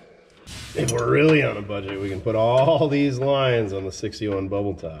it. If we're really on a budget, we can put all these lines on the 61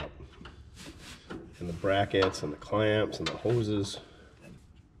 bubble top. And the brackets and the clamps and the hoses.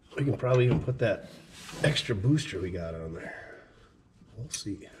 We can probably even put that extra booster we got on there. We'll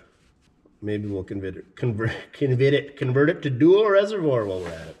see. Maybe we'll convert it to dual reservoir while we're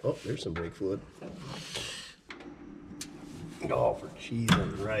at it. Oh, there's some brake fluid. Oh, for cheese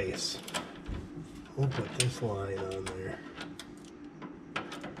and rice. We'll put this line on there.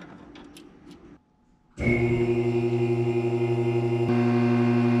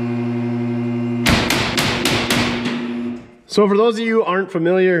 So for those of you who aren't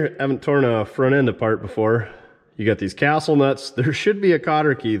familiar, haven't torn a front end apart before, you got these castle nuts. There should be a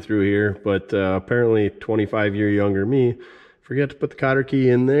cotter key through here, but apparently 25-year younger me forget to put the cotter key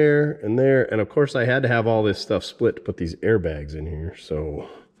in there and there. And of course I had to have all this stuff split to put these airbags in here. So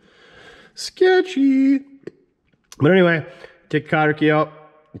sketchy. But anyway, take the cotter key out,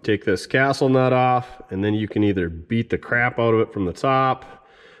 you take this castle nut off, and then you can either beat the crap out of it from the top,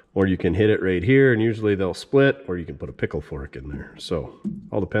 or you can hit it right here, and usually they'll split, or you can put a pickle fork in there. So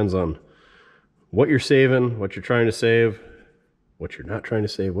all depends on what you're saving, what you're trying to save, what you're not trying to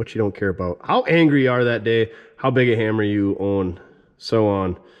save, what you don't care about, how angry you are that day, how big a hammer you own, so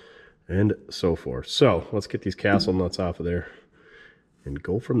on and so forth. So let's get these castle nuts off of there and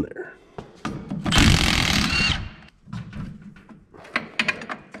go from there.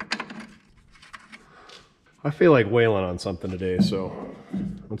 I feel like whaling on something today, so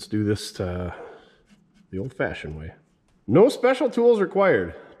let's do this the old-fashioned way. No special tools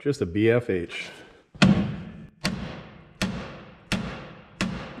required, just a BFH.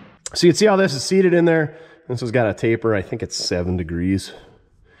 So you can see how this is seated in there. This has got a taper, I think it's 7 degrees.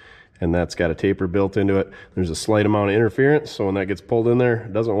 And that's got a taper built into it. There's a slight amount of interference, so when that gets pulled in there,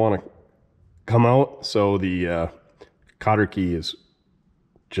 it doesn't want to come out. So the cotter key is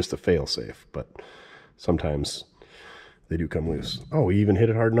just a fail-safe, but sometimes they do come loose. Oh, we even hit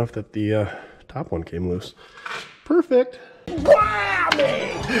it hard enough that the top one came loose. Perfect.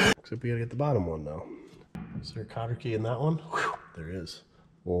 Whammy! Except we gotta get the bottom one now. Is there a cotter key in that one? Whew, there is.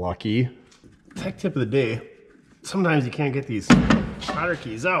 Lucky. Tech tip of the day. Sometimes you can't get these cotter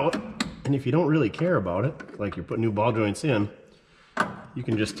keys out, and if you don't really care about it, like you're putting new ball joints in, you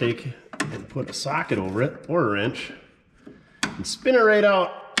can just take and put a socket over it, or a wrench, and spin it right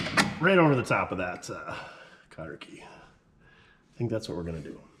out, right over the top of that cotter key. I think that's what we're gonna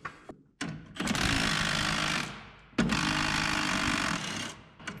do.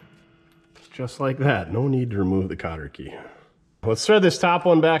 Just like that, no need to remove the cotter key. Let's thread this top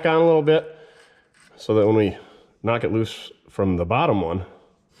one back on a little bit so that when we knock it loose from the bottom one,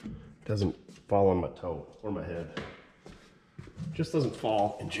 it doesn't fall on my toe or my head. It just doesn't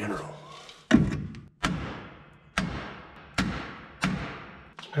fall in general.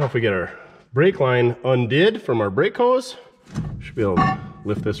 Now if we get our brake line undid from our brake hose, we should be able to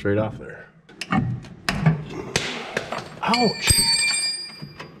lift this right off there. Ouch!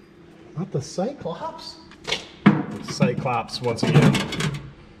 Not the Cyclops? The Cyclops, once again,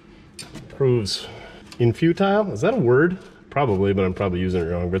 proves infutile. Is that a word? Probably, but I'm probably using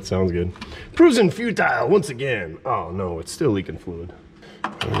it wrong, but it sounds good. Proves infutile once again. Oh no, it's still leaking fluid.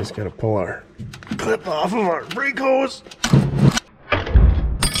 We just gotta pull our clip off of our brake hose.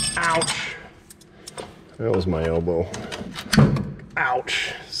 Ouch. That was my elbow.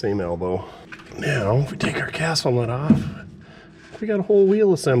 Ouch. Same elbow. Now, if we take our castle nut off, we got a whole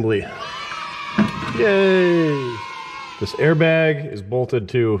wheel assembly. Yay! This airbag is bolted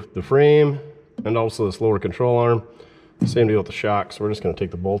to the frame and also this lower control arm. Same deal with the shock. So we're just going to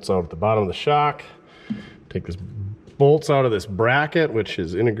take the bolts out at the bottom of the shock. Take this bolts out of this bracket, which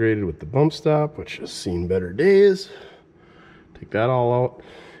is integrated with the bump stop, which has seen better days. Take that all out.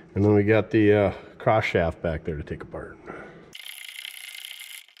 And then we got the cross shaft back there to take apart.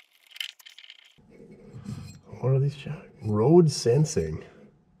 What are these shocks? Road sensing.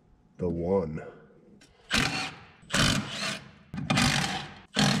 The one.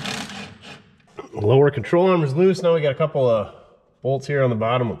 Lower control arm is loose. Now we got a couple of bolts here on the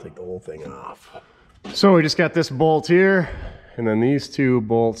bottom. We'll take the whole thing off. So we just got this bolt here, and then these two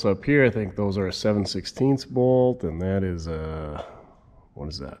bolts up here. I think those are a 7/16 bolt, and that is a, what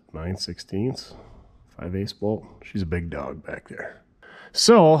is that, 9/16? 5/8 bolt. She's a big dog back there.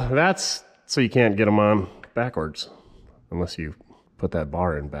 So that's so you can't get them on backwards unless you put that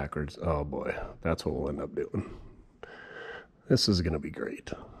bar in backwards. Oh boy, that's what we'll end up doing. This is going to be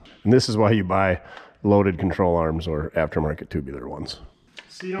great. And this is why you buy loaded control arms or aftermarket tubular ones.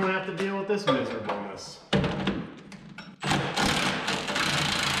 So you don't have to deal with this miserableness.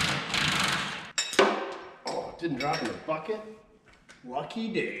 Oh, it didn't drop in the bucket?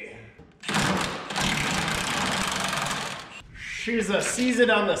 Lucky day. She's a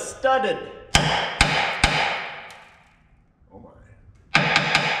seasoned on the studded. Oh my.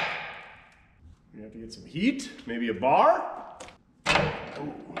 You have to get some heat, maybe a bar.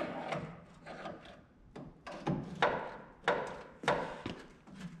 Ooh.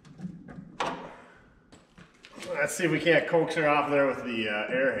 Let's see if we can't coax her off there with the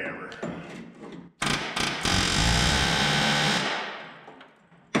air hammer.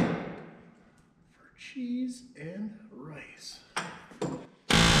 For cheese and rice.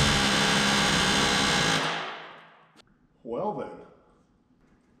 Well then,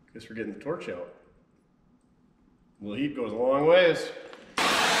 guess we're getting the torch out. A little heat goes a long ways.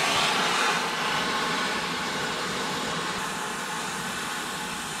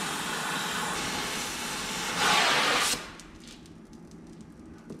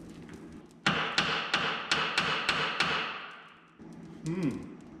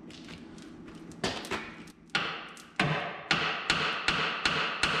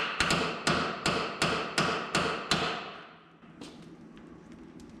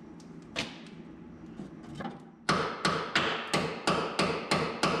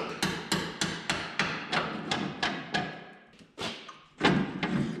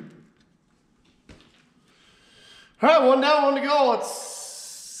 All right, one down, one to go.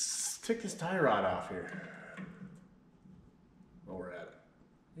 Let's take this tie rod off here. While we're at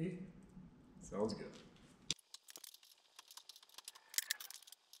it. Sounds good.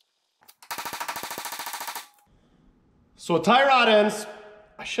 So a tie rod ends,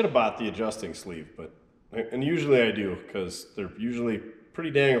 I should have bought the adjusting sleeve, and usually I do, because they're usually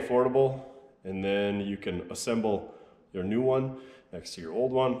pretty dang affordable, and then you can assemble your new one next to your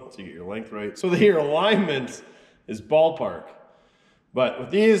old one, so you get your length right. So that your alignment is ballpark. But with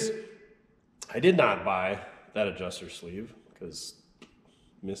these, I did not buy that adjuster sleeve, because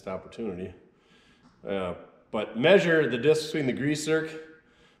missed opportunity. But measure the distance between the grease zerk,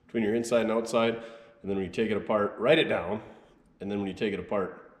 between your inside and outside, and then when you take it apart, write it down, and then when you take it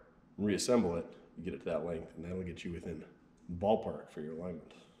apart and reassemble it, you get it to that length, and that'll get you within ballpark for your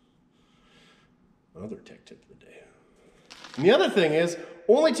alignment. Another tech tip of the day. And the other thing is,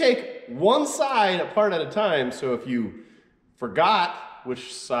 only take one side apart at a time, so if you forgot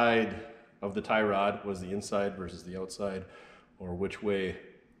which side of the tie rod was the inside versus the outside, or which way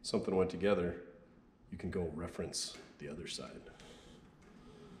something went together, you can go reference the other side.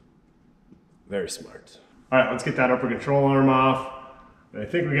 Very smart. All right, let's get that upper control arm off. And I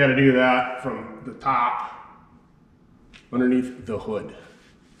think we got to do that from the top, underneath the hood.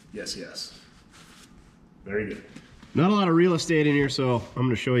 Yes, yes. Very good. Not a lot of real estate in here, so I'm going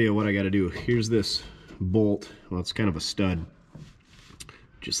to show you what I got to do. Here's this bolt. Well, it's kind of a stud,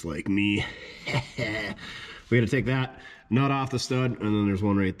 just like me. We got to take that nut off the stud, and then there's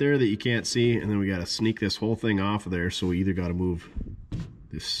one right there that you can't see, and then we got to sneak this whole thing off of there. So we either got to move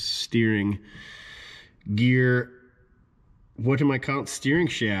this steering gear, what am I calling, steering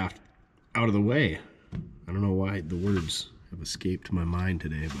shaft out of the way. I don't know why the words have escaped my mind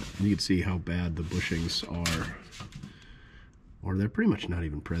today, but you can see how bad the bushings are, or they're pretty much not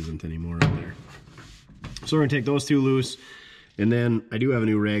even present anymore up there. So we're gonna take those two loose, and then I do have a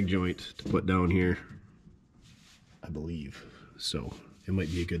new rag joint to put down here, I believe, so it might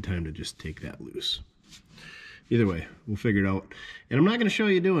be a good time to just take that loose. Either way, we'll figure it out. And I'm not going to show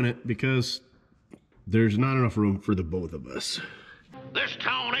you doing it because there's not enough room for the both of us. This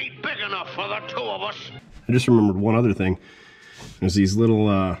town ain't big enough for the two of us. I just remembered one other thing. There's these little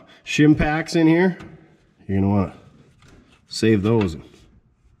shim packs in here. You're going to want to save those and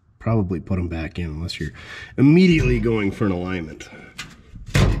probably put them back in unless you're immediately going for an alignment.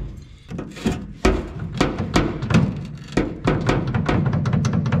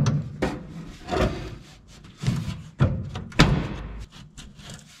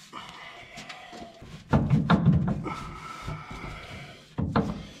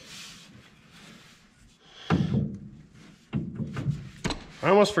 I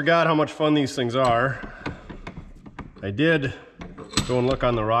almost forgot how much fun these things are. I did go and look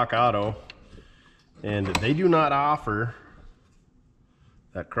on the Rock Auto, and they do not offer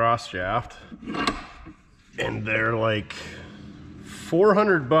that cross shaft, and they're like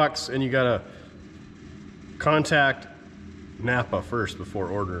 $400, and you gotta contact Napa first before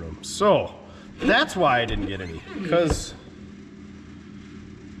ordering them. So that's why I didn't get any, because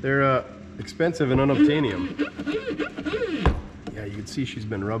they're expensive and unobtainium. Yeah, you can see she's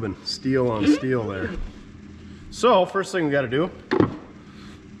been rubbing steel on steel there. So first thing we got to do,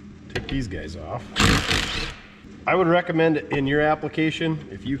 take these guys off. I would recommend in your application,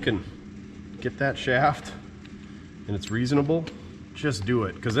 if you can get that shaft and it's reasonable, just do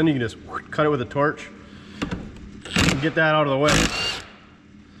it, because then you can just cut it with a torch and get that out of the way.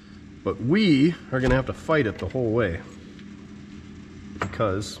 But we are gonna have to fight it the whole way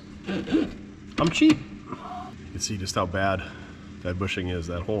because I'm cheap. You can see just how bad that bushing is.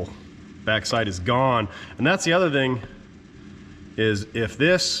 That whole backside is gone. And that's the other thing, is if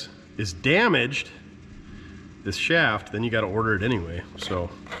this is damaged, this shaft, then you got to order it anyway.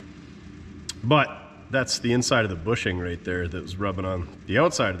 So, but that's the inside of the bushing right there that was rubbing on the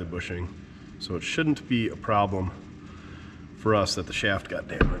outside of the bushing, so it shouldn't be a problem for us that the shaft got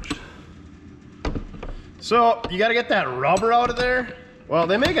damaged. So you got to get that rubber out of there. Well,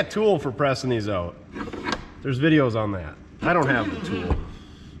 they make a tool for pressing these out. There's videos on that. I don't have the tool.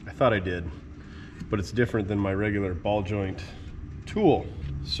 I thought I did, but it's different than my regular ball joint tool.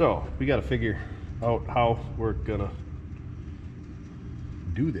 So we got to figure out how we're gonna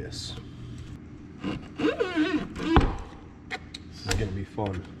do this. This is gonna be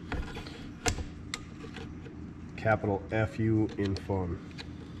fun. Capital F-U in fun.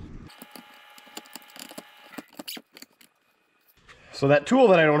 So that tool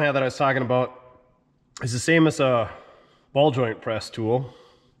that I don't have that I was talking about is the same as a ball joint press tool.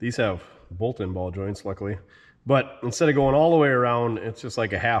 These have bolt-in ball joints, luckily. But instead of going all the way around, it's just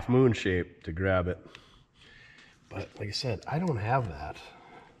like a half moon shape to grab it. But like I said, I don't have that.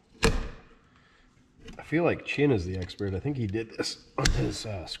 I feel like Chin is the expert. I think he did this on his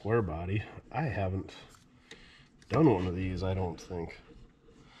square body. I haven't done one of these, I don't think.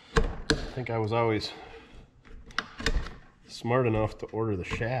 I think I was always smart enough to order the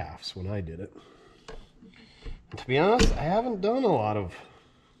shafts when I did it. And to be honest, I haven't done a lot of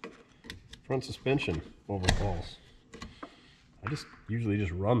front suspension overhauls. I just usually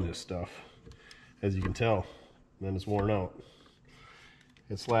just run this stuff, as you can tell, and then it's worn out.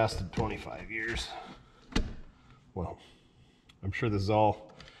 It's lasted 25 years. Well, I'm sure this is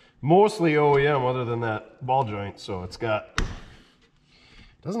all mostly OEM other than that ball joint, so it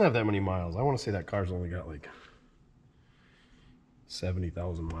doesn't have that many miles. I want to say that car's only got like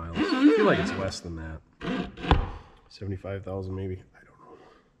 70,000 miles. I feel like it's less than that. 75,000 maybe, I don't know.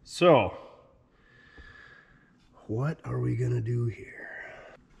 So, what are we gonna do here?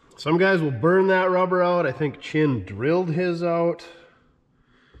 Some guys will burn that rubber out. I think Chin drilled his out.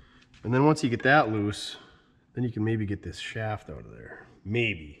 And then once you get that loose, then you can maybe get this shaft out of there.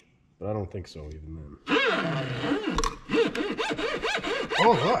 Maybe, but I don't think so even then.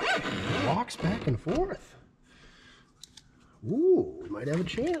 Oh look, it walks back and forth. Ooh, we might have a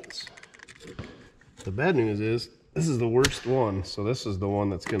chance. The bad news is, this is the worst one, so this is the one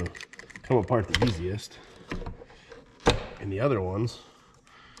that's gonna come apart the easiest. And the other ones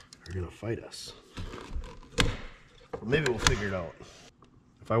are gonna fight us. But maybe we'll figure it out.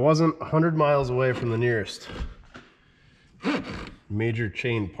 If I wasn't 100 miles away from the nearest major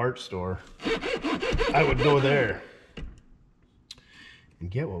chain parts store, I would go there and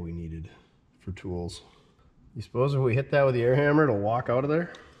get what we needed for tools. You suppose if we hit that with the air hammer, it'll walk out of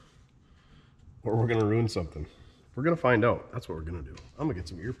there? Or we're gonna ruin something? We're gonna find out. That's what we're gonna do. I'm gonna get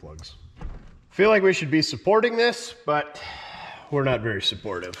some earplugs. Feel like we should be supporting this, but we're not very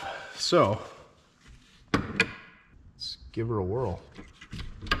supportive. So, let's give her a whirl.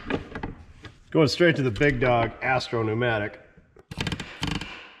 Going straight to the big dog, Astro pneumatic.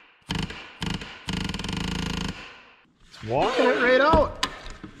 It's walking it right out.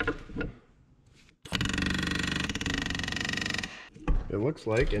 It looks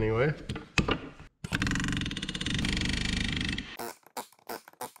like, anyway.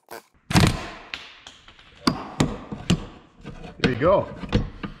 There you go.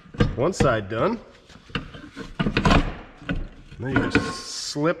 One side done. And then you just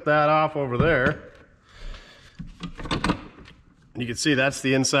slip that off over there. You can see that's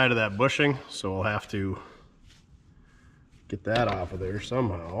the inside of that bushing, so we'll have to get that off of there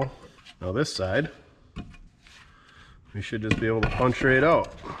somehow. Now this side, we should just be able to punch right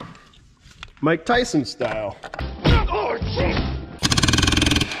out. Mike Tyson style. Oh, shit.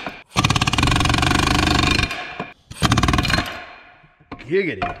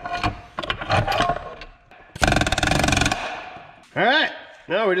 Giggity. All right,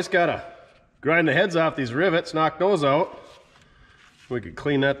 now we just gotta grind the heads off these rivets, knock those out. We could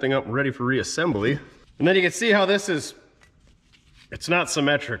clean that thing up and ready for reassembly. And then you can see how this is, it's not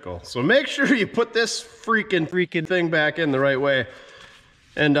symmetrical. So make sure you put this freaking thing back in the right way.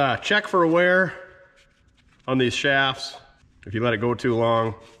 And check for wear on these shafts. If you let it go too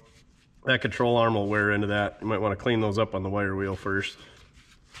long, that control arm will wear into that. You might want to clean those up on the wire wheel first.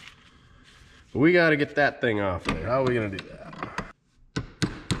 But we got to get that thing off there. How are we going to do that?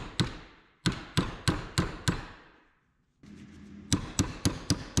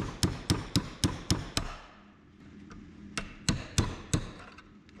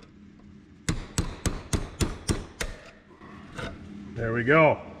 There we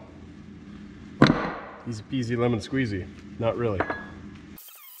go. Easy peasy lemon squeezy. Not really.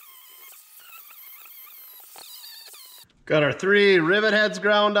 Got our 3 rivet heads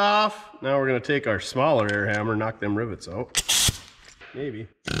ground off. Now we're gonna take our smaller air hammer, knock them rivets out. Maybe.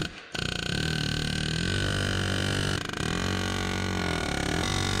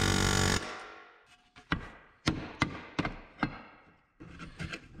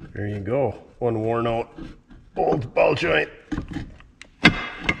 There you go. One worn out old ball joint.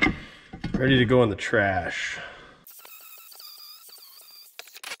 Ready to go in the trash.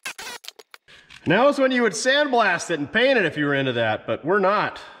 Now is when you would sandblast it and paint it if you were into that, but we're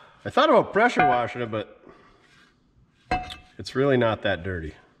not. I thought about pressure washing it, but it's really not that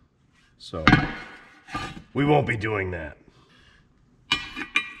dirty. So we won't be doing that.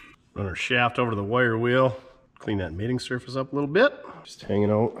 Run our shaft over the wire wheel. Clean that mating surface up a little bit. Just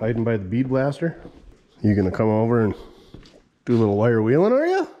hanging out, hiding by the bead blaster. You gonna come over and do a little wire wheeling, are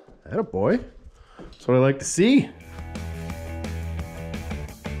you? Attaboy. That's what I like to see.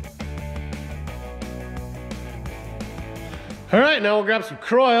 All right, now we'll grab some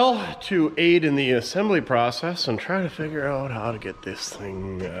Croil to aid in the assembly process and try to figure out how to get this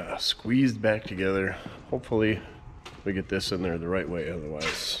thing squeezed back together. Hopefully we get this in there the right way,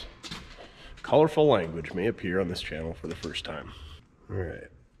 otherwise colorful language may appear on this channel for the first time. All right,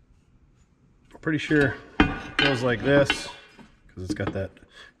 I'm pretty sure it goes like this because it's got that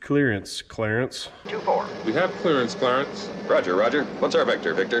clearance. 2-4. We have clearance, Clarence. Roger, Roger. What's our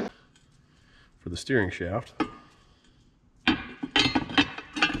vector, Victor? For the steering shaft.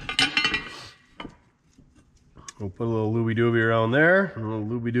 We'll put a little looby-dooby around there, a little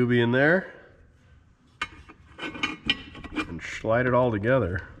looby-dooby in there, and slide it all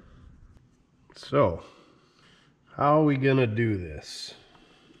together. So, how are we gonna do this?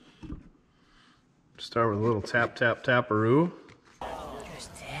 Start with a little tap, tap, taparoo.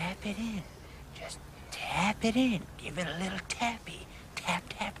 Just tap it in. Just tap it in. Give it a little tappy. Tap,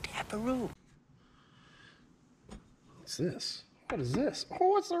 tap, taparoo. What's this? What is this? Oh,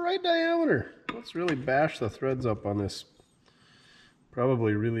 what's the right diameter? Let's really bash the threads up on this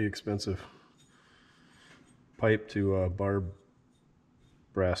probably really expensive pipe to barb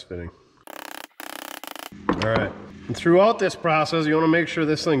brass fitting. All right, and throughout this process, you want to make sure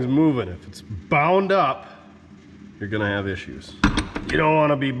this thing's moving. If it's bound up, you're gonna have issues. You don't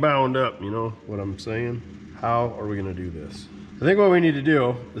want to be bound up, you know what I'm saying? How are we gonna do this? I think what we need to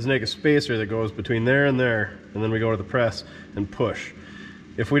do is make a spacer that goes between there, and then we go to the press and push.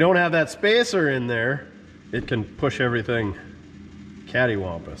 If we don't have that spacer in there, it can push everything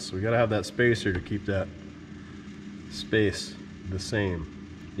cattywampus. So we gotta have that spacer to keep that space the same.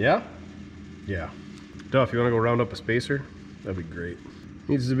 Yeah? Yeah. Duff, you wanna go round up a spacer? That'd be great.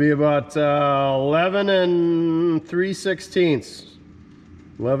 Needs to be about 11 and 3/16.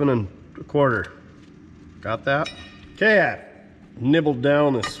 11 and a quarter. Got that? Okay, I nibbled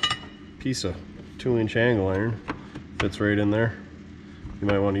down this piece of 2-inch angle iron. Fits right in there. You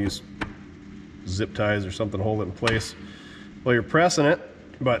might want to use zip ties or something to hold it in place while you're pressing it,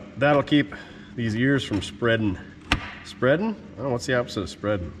 but that'll keep these ears from spreading. Spreading? I don't know, what's the opposite of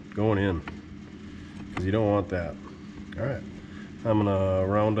spreading? Going in, because you don't want that. All right, I'm gonna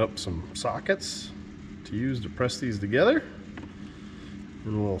round up some sockets to use to press these together,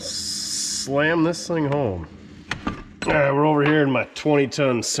 and we'll slam this thing home. All right, we're over here in my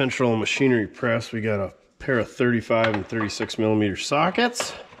 20-ton central machinery press. We got a pair of 35 and 36 millimeter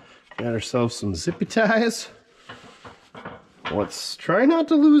sockets. Got ourselves some zippy ties. Let's try not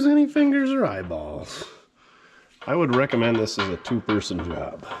to lose any fingers or eyeballs. I would recommend this as a 2-person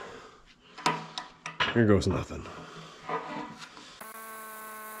job. Here goes nothing.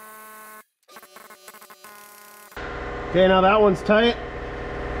 Okay, now that one's tight,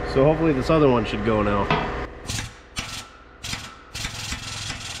 so hopefully this other one should go now.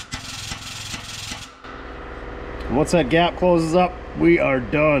 And once that gap closes up, we are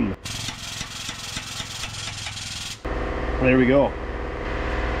done. There we go.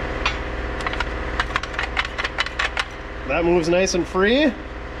 That moves nice and free.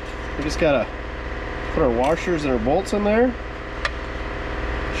 We just gotta put our washers and our bolts in there.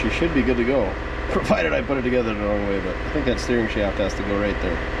 She should be good to go, provided I put it together the wrong way, but I think that steering shaft has to go right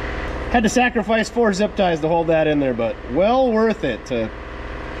there. Had to sacrifice 4 zip ties to hold that in there, but well worth it to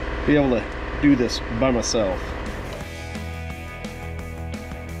be able to do this by myself.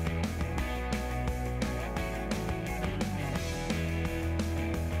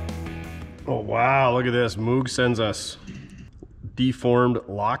 Oh wow, look at this. Moog sends us deformed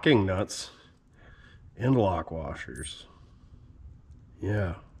locking nuts and lock washers.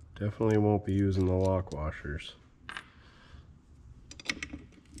 Yeah, definitely won't be using the lock washers.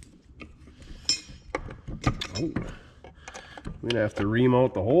 Oh, I'm gonna have to ream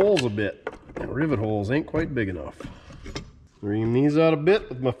out the holes a bit. The rivet holes ain't quite big enough. Ream these out a bit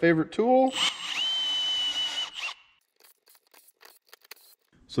with my favorite tool.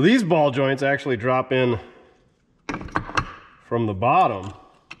 So these ball joints actually drop in from the bottom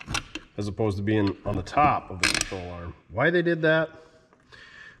as opposed to being on the top of the control arm. Why they did that,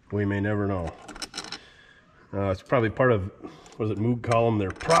 we may never know. It's probably part of, what does it Moog call them,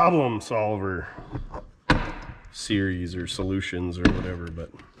 their problem solver series or solutions or whatever,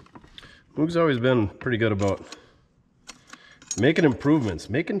 but Moog's always been pretty good about making improvements,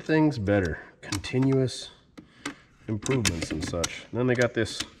 making things better, continuous improvements and such. And then they got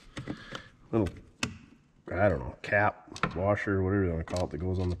this little, I don't know, cap, washer, whatever you want to call it, that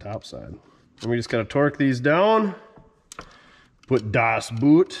goes on the top side. And we just got to torque these down, put Das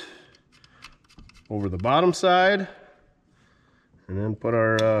Boot over the bottom side, and then put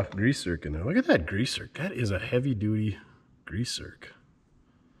our grease zerk in there. Look at that grease zerk. That is a heavy duty grease zerk.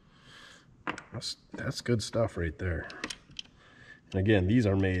 That's good stuff right there. And again, these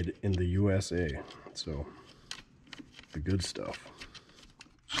are made in the USA, so the good stuff.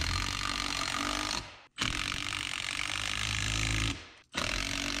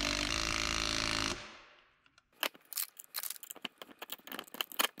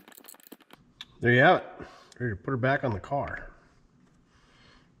 There you have it. Ready to put her back on the car.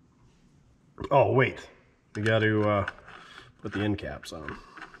 Oh, wait. We got to put the end caps on.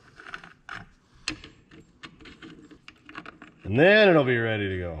 And then it'll be ready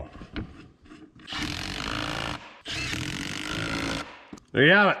to go. There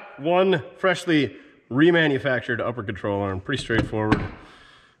you have it. One freshly remanufactured upper control arm. Pretty straightforward.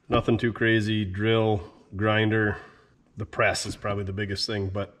 Nothing too crazy. Drill, grinder. The press is probably the biggest thing,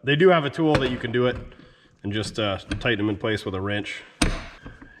 but they do have a tool that you can do it and just tighten them in place with a wrench.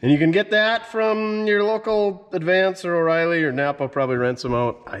 And you can get that from your local Advance or O'Reilly or Napa probably rents them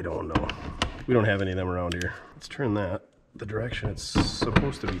out. I don't know. We don't have any of them around here. Let's turn that the direction it's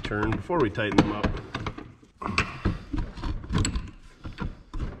supposed to be turned before we tighten them up.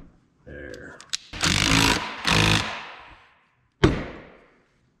 There.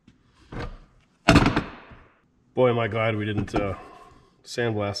 Boy, am I glad we didn't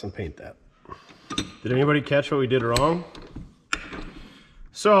sandblast and paint that. Did anybody catch what we did wrong?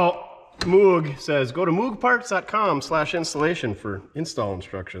 So, Moog says, go to moogparts.com/installation for install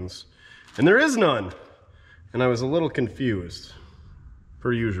instructions. And there is none. And I was a little confused,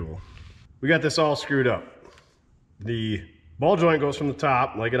 per usual. We got this all screwed up. The ball joint goes from the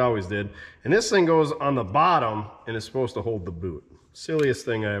top, like it always did. And this thing goes on the bottom and is supposed to hold the boot. Silliest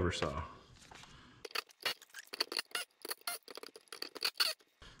thing I ever saw.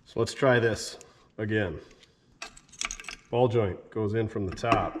 So let's try this again. Ball joint goes in from the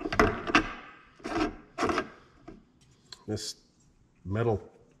top. This metal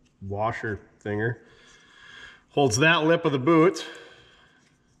washer thinger holds that lip of the boot.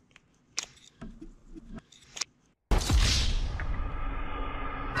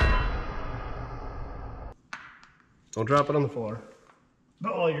 Don't drop it on the floor.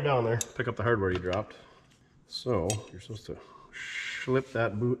 But while you're down there, pick up the hardware you dropped. So you're supposed to slip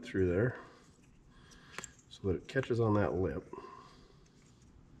that boot through there so that it catches on that lip.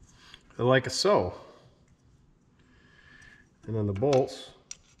 Like so. And then the bolts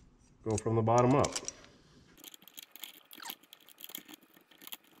go from the bottom up.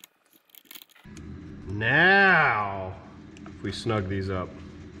 Now, if we snug these up,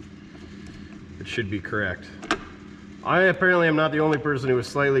 it should be correct. I apparently am not the only person who was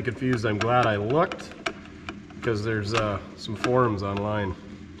slightly confused. I'm glad I looked, because there's some forums online.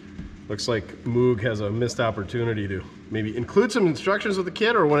 Looks like Moog has a missed opportunity to maybe include some instructions with the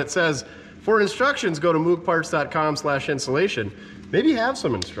kit, or when it says, for instructions, go to moogparts.com/installation, maybe have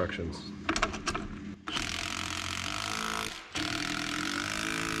some instructions.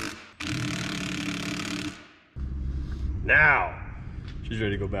 Now, she's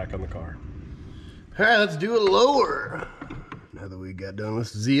ready to go back on the car. All right, let's do a lower. Now that we got done with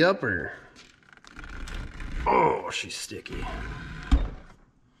Z-upper. Oh, she's sticky.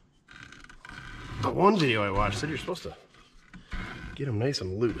 The one video I watched said you're supposed to get them nice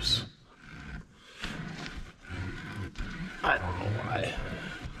and loose. I don't know why.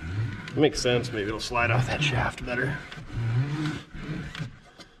 It makes sense. Maybe it'll slide off that shaft better.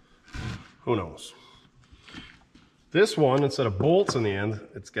 Who knows? This one, instead of bolts in the end,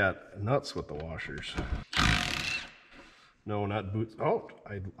 it's got nuts with the washers. No, not boots. Oh,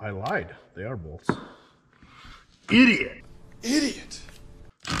 I lied. They are bolts. Idiot. Idiot.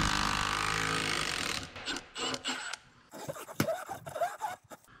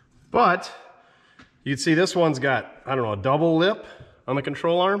 But you can see this one's got, I don't know, a double lip on the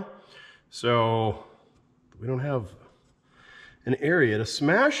control arm. So we don't have an area to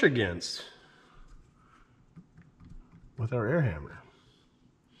smash against with our air hammer.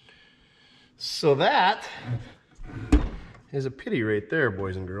 So that is a pity right there,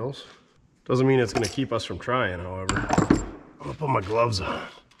 boys and girls. Doesn't mean it's gonna keep us from trying, however. I'm gonna put my gloves on.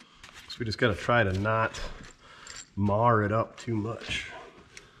 So we just gotta try to not mar it up too much.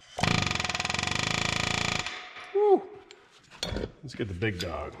 Woo. Let's get the big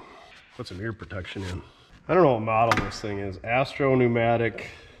dog. Put some ear protection in. I don't know what model this thing is. Astro Pneumatic.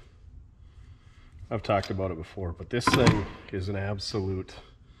 I've talked about it before, but this thing is an absolute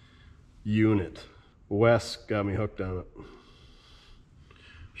unit. Wes got me hooked on it.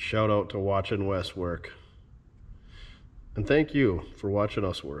 Shout out to watching Wes work. And thank you for watching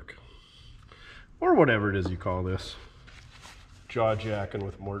us work. Or whatever it is you call this. Jaw jacking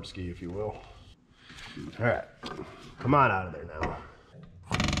with Mortske, if you will. All right, come on out of there now.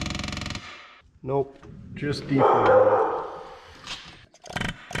 Nope, just deformed it.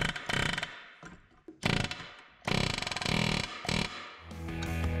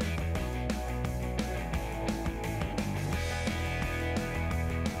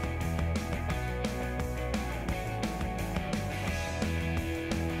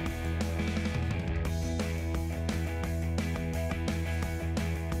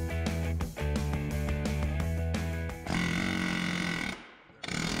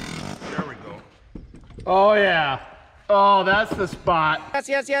 Oh yeah. Oh, that's the spot. Yes,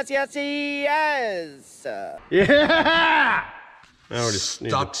 yes, yes, yes, yes. Yeah! Now we just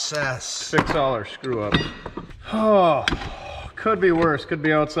need to Success. fix all our screw up. Oh, could be worse. Could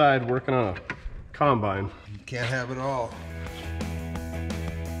be outside working on a combine. You can't have it all.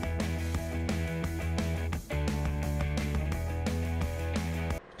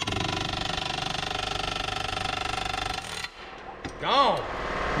 Gone.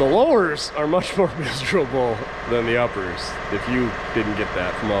 The lowers are much more miserable than the uppers, if you didn't get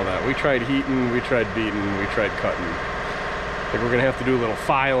that from all that. We tried heating, we tried beating, we tried cutting. I think we're gonna have to do a little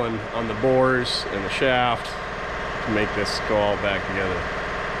filing on the bores and the shaft to make this go all back together.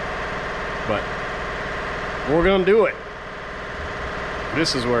 But we're gonna do it.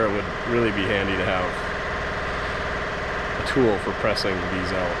 This is where it would really be handy to have a tool for pressing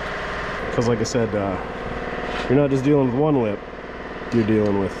these out. Because like I said, you're not just dealing with one lip, you're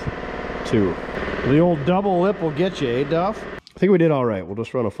dealing with two. The old double lip will get you, eh, Duff? I think we did all right. We'll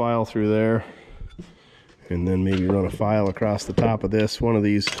just run a file through there and then maybe run a file across the top of this. One of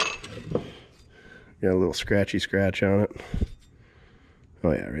these got a little scratchy scratch on it.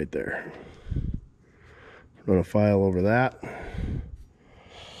 Oh yeah, right there. Run a file over that.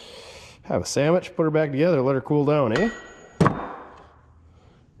 Have a sandwich, put her back together, let her cool down, eh?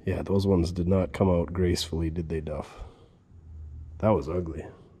 Yeah, those ones did not come out gracefully, did they, Duff? That was ugly,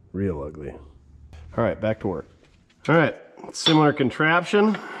 real ugly. All right, back to work. All right, similar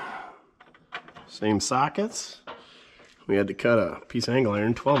contraption, same sockets. We had to cut a piece of angle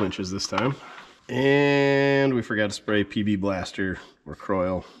iron, 12 inches this time. And we forgot to spray PB Blaster or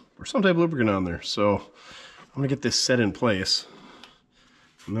Croil or some type of lubricant on there. So I'm gonna get this set in place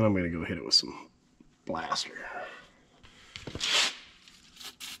and then I'm gonna go hit it with some Blaster.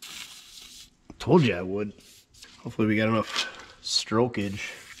 Told you I would. Hopefully we got enough strokage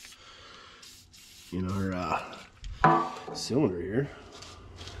in our cylinder here.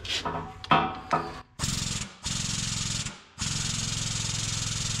 I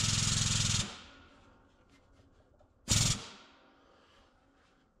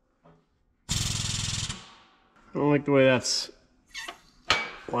don't like the way that's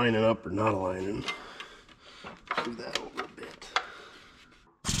lining up or not aligning. Do that a little bit.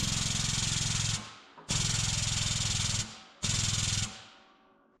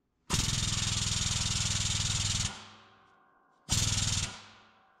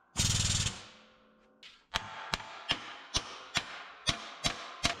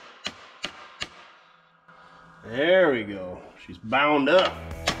 There we go. She's bound up.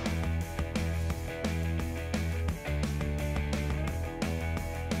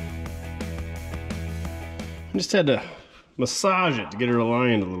 I just had to massage it to get her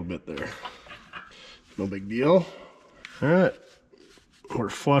aligned a little bit there. No big deal. All right, we're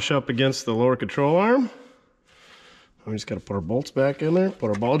flush up against the lower control arm. We just got to put our bolts back in there, put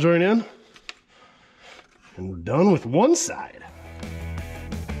our ball joint in, and we're done with one side.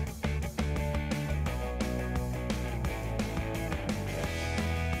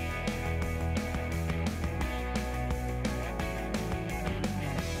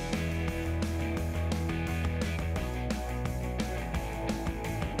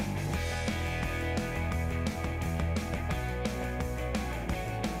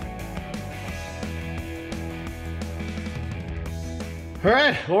 All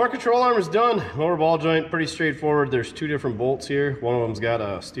right, lower control arm is done. Lower ball joint, pretty straightforward. There's two different bolts here. One of them's got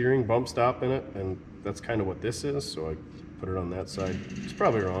a steering bump stop in it, and that's kind of what this is, so I put it on that side. It's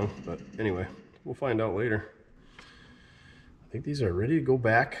probably wrong, but anyway, we'll find out later. I think these are ready to go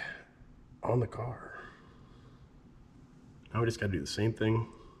back on the car. Now we just gotta do the same thing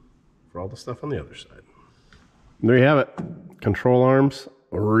for all the stuff on the other side. And there you have it. Control arms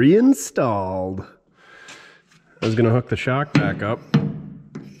reinstalled. I was gonna hook the shock back up.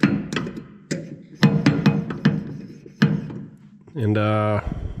 And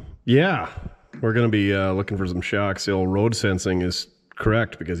yeah, we're gonna be looking for some shocks. The old road sensing is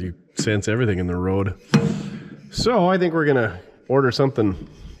correct because you sense everything in the road. So I think we're gonna order something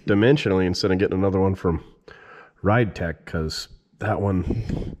dimensionally instead of getting another one from Ride Tech, because that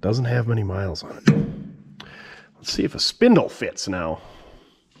one doesn't have many miles on it. Let's see if a spindle fits now.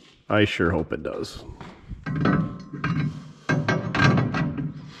 I sure hope it does.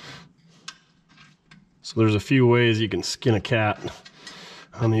 So there's a few ways you can skin a cat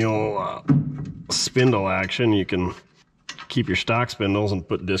on the old spindle action. You can keep your stock spindles and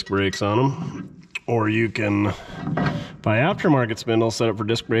put disc brakes on them, or you can buy aftermarket spindles set up for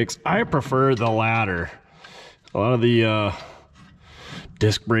disc brakes. I prefer the latter. A lot of the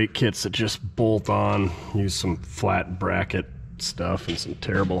disc brake kits that just bolt on use some flat bracket stuff and some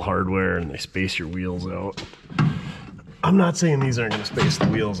terrible hardware, and they space your wheels out. I'm not saying these aren't going to space the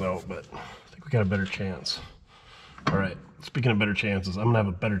wheels out, but I think we got a better chance. All right, speaking of better chances, I'm going to have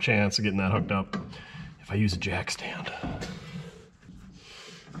a better chance of getting that hooked up if I use a jack stand.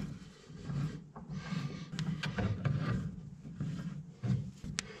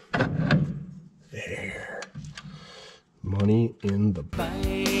 There. Money in the bank.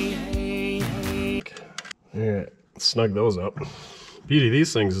 All right, snug those up. Beauty of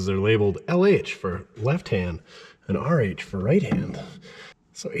these things is they're labeled LH for left hand and RH for right hand.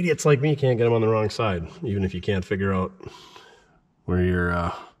 So idiots like me can't get them on the wrong side, even if you can't figure out where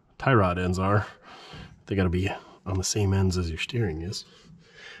your tie rod ends are. They gotta be on the same ends as your steering is.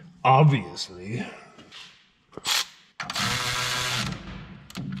 Obviously.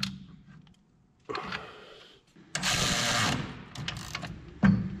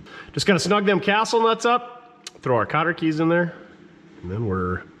 Just gotta snug them castle nuts up, throw our cotter keys in there, and then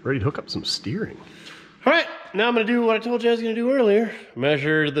we're ready to hook up some steering. All right, now I'm gonna do what I told you I was gonna do earlier.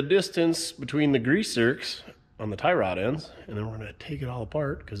 Measure the distance between the grease zerks on the tie rod ends, and then we're gonna take it all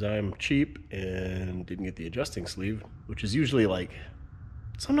apart because I'm cheap and didn't get the adjusting sleeve, which is usually like,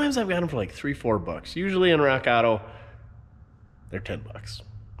 sometimes I've got them for like $3, $4. Usually in Rock Auto, they're $10,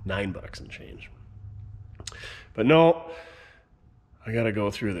 $9 and change. But no, I gotta go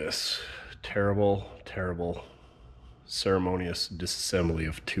through this terrible, terrible, ceremonious disassembly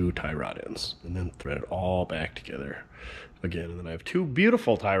of 2 tie rod ends and then thread it all back together again. And then I have 2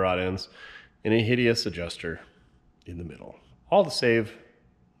 beautiful tie rod ends and a hideous adjuster in the middle. All to save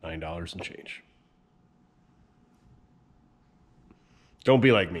 $9 and change. Don't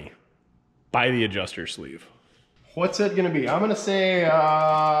be like me. Buy the adjuster sleeve. What's it gonna be? I'm gonna say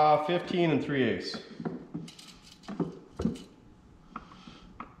 15 3/8.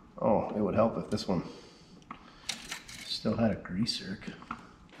 Oh, it would help if this one still had a grease zerk.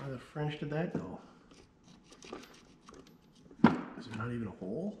 Where the French did that go? Is there not even a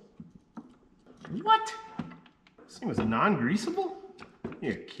hole? What? This thing was a non-greasable?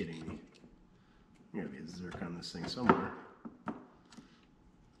 You're kidding me. There's gotta be a zerk on this thing somewhere.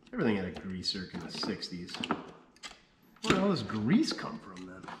 Everything had a grease zerk in the 60s. Where did all this grease come from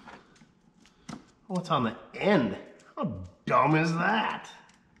then? Oh, it's on the end. How dumb is that?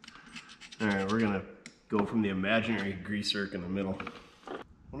 All right, we're gonna go from the imaginary grease zerk in the middle.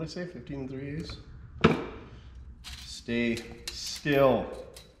 What did I say, 15 3/8? Stay still.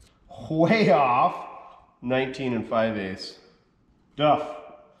 Way off, 19 5/8. Duff,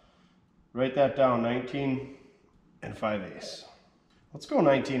 write that down, 19 5/8. Let's go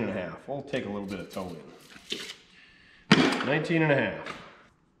 19 1/2. We'll take a little bit of toe in. 19 1/2.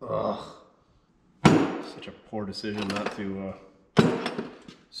 Ugh. Such a poor decision not to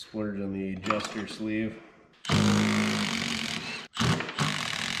splurge on the adjuster sleeve.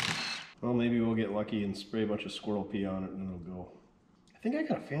 Well, maybe we'll get lucky and spray a bunch of squirrel pee on it and it'll go. I think I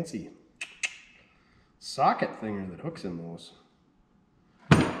got a fancy socket thinger that hooks in those.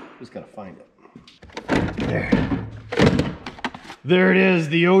 Just gotta find it. There. There it is,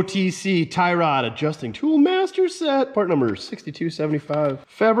 the OTC tie rod adjusting tool master set, part number 6275.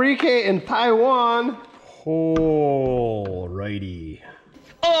 Fabrique in Taiwan. Alrighty.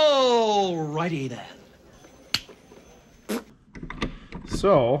 Alrighty then.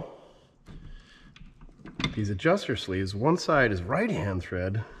 So, these adjuster sleeves, one side is right hand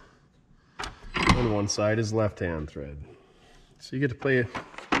thread and one side is left hand thread. So you get to play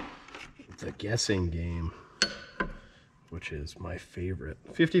the guessing game, which is my favorite.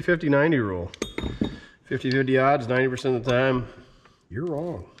 50-50-90 rule. 50-50 odds, 90% of the time, you're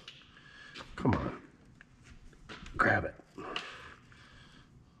wrong. Come on. Grab it.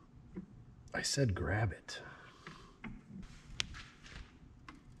 I said grab it.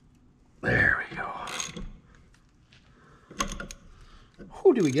 There we go.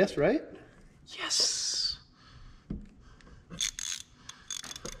 Who do we guess right? Yes.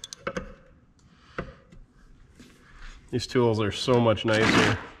 These tools are so much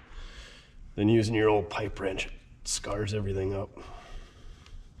nicer than using your old pipe wrench. It scars everything up.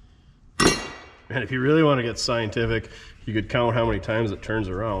 And if you really want to get scientific, you could count how many times it turns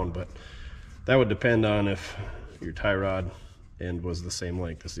around, but that would depend on if your tie rod end was the same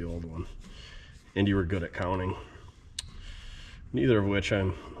length as the old one and you were good at counting. Neither of which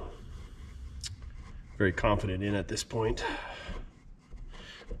I'm very confident in at this point.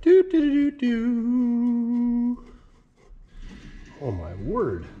 Oh my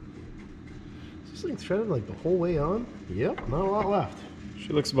word. Is this thing threaded like the whole way on? Yep, not a lot left. She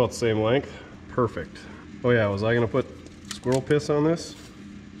looks about the same length. Perfect. Oh yeah, was I gonna put squirrel piss on this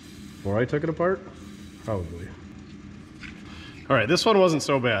before I took it apart? Probably. All right, this one wasn't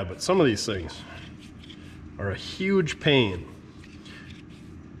so bad, but some of these things are a huge pain.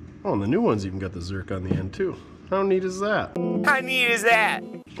 Oh, and the new one's even got the Zerk on the end too. How neat is that? How neat is that?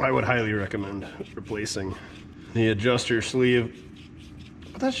 I would highly recommend replacing the adjuster sleeve.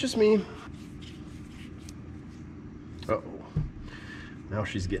 But that's just me. Uh-oh. Now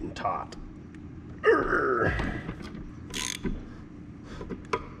she's getting taut. Urgh.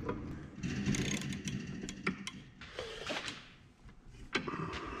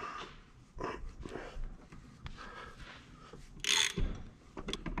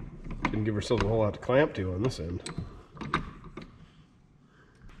 Didn't give ourselves a whole lot to clamp to on this end.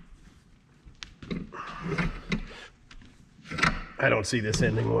 I don't see this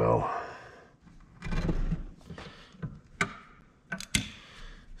ending well.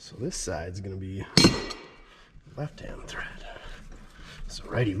 So this side's gonna be left-hand thread. So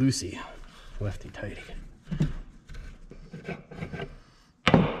righty-loosey, lefty-tighty.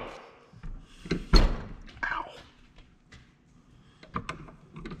 Ow.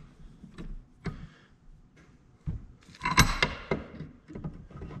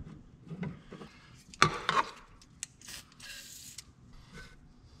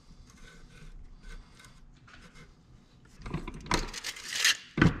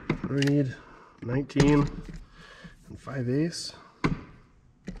 19 and 5/8.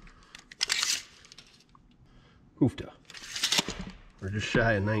 Hoofta. We're just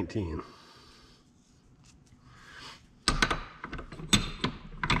shy of 19.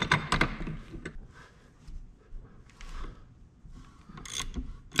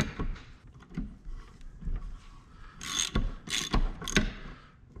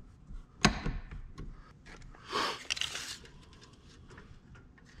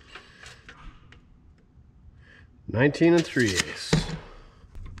 Nineteen and 3/8.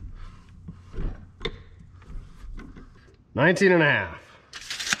 19 and a half.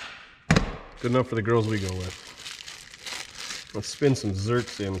 Good enough for the girls we go with. Let's spin some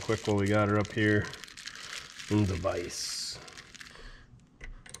Zerks in quick while we got her up here in the vise.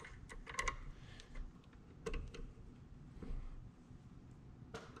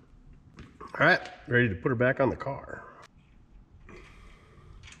 All right, ready to put her back on the car.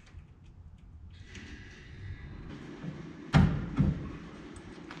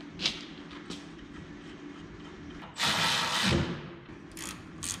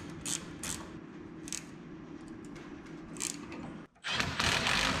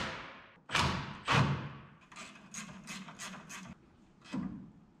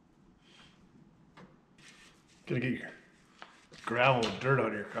 Gotta get your gravel and dirt out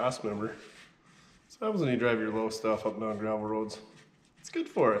of your cross member. So that happens when you drive your low stuff up and down gravel roads. It's good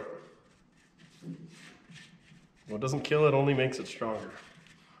for it. Well, it doesn't kill it, only makes it stronger.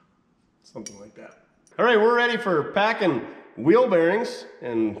 Something like that. All right, we're ready for packing wheel bearings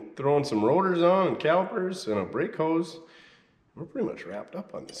and throwing some rotors on and calipers and a brake hose. We're pretty much wrapped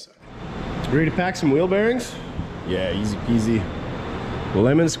up on this side. Ready to pack some wheel bearings? Yeah, easy peasy.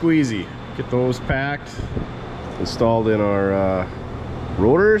 Lemon squeezy. Get those packed, installed in our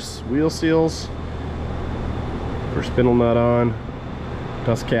rotors, wheel seals, our spindle nut on,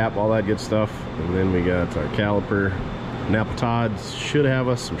 dust cap, all that good stuff. And then we got our caliper. Napple Todd should have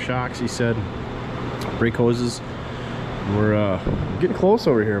us some shocks, he said. Brake hoses. We're getting close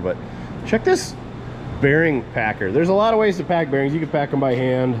over here, but check this bearing packer. There's a lot of ways to pack bearings. You can pack them by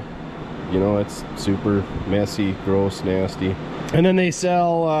hand. You know, it's super messy, gross, nasty. And then they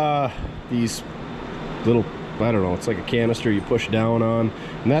sell these little, I don't know, it's like a canister you push down on,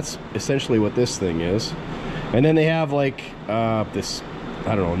 and that's essentially what this thing is. And then they have like this,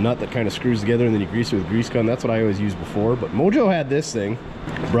 I don't know, nut that kind of screws together, and then you grease it with a grease gun. That's what I always used before, but Mojo had this thing.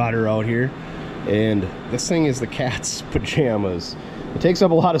 Brought her out here, and this thing is the cat's pajamas. It takes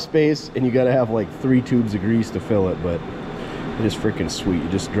up a lot of space, and you got to have like 3 tubes of grease to fill it, but it is freaking sweet. You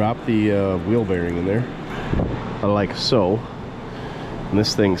just drop the wheel bearing in there, like so, and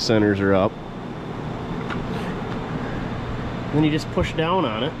this thing centers her up. And then you just push down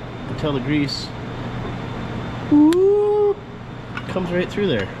on it until the grease comes right through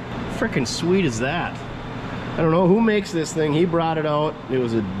there. Freaking sweet is that. I don't know who makes this thing. He brought it out. It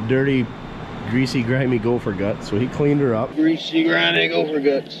was a dirty, greasy, grimy gopher gut, so he cleaned her up. Greasy, grimy gopher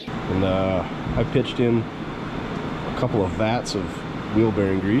guts. And I pitched in a couple of vats of wheel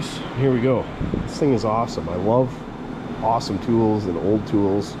bearing grease. Here we go. This thing is awesome. I love awesome tools and old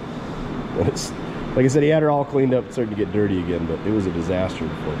tools. And it's, like I said, he had her all cleaned up, starting to get dirty again, but it was a disaster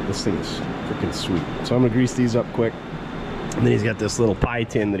before. This thing is freaking sweet. So I'm gonna grease these up quick. And then he's got this little pie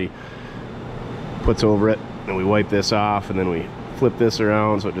tin that he puts over it, and we wipe this off, and then we flip this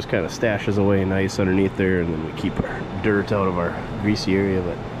around so it just kind of stashes away nice underneath there, and then we keep our dirt out of our greasy area.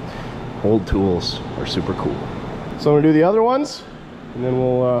 But old tools are super cool. So I'm gonna do the other ones, and then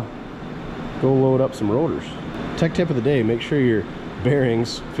we'll go load up some rotors. Tech tip of the day, make sure your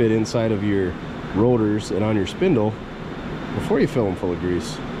bearings fit inside of your rotors and on your spindle before you fill them full of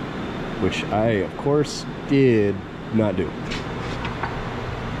grease, which I, of course, did not do.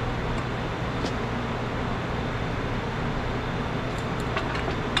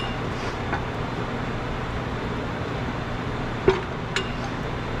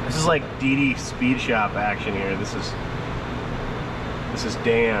 This is like DD Speed Shop action here. This is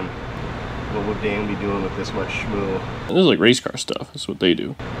Dan. What would Dan be doing with this much schmoo? This is like race car stuff. That's what they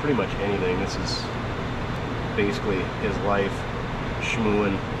do. Pretty much anything. This is basically his life,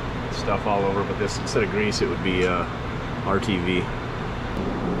 schmooing stuff all over. But this, instead of grease, it would be RTV.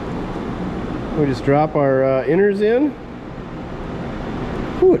 We just drop our inners in.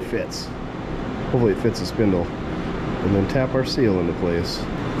 Ooh, it fits. Hopefully it fits the spindle. And then tap our seal into place.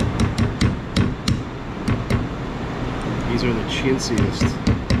 These are the chintziest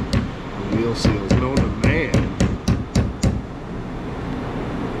wheel seals known to man.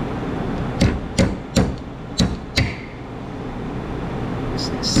 These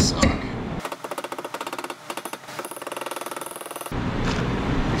things suck.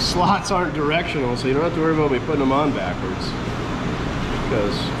 These slots aren't directional, so you don't have to worry about me putting them on backwards.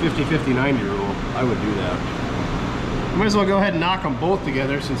 Because 50-50-90 rule, I would do that. Might as well go ahead and knock them both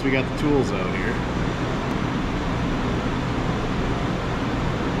together since we got the tools out here.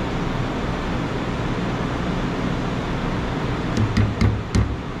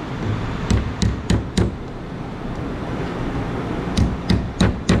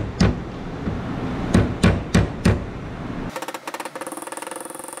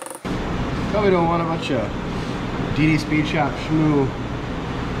 Probably don't want a bunch of DD Speed Shop schmoo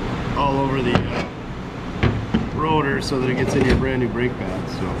all over the rotor so that it gets in your brand new brake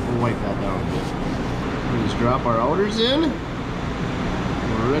pads. So we'll wipe that down a bit. We'll just drop our outers in.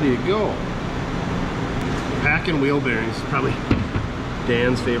 We're ready to go. Packing wheel bearings is probably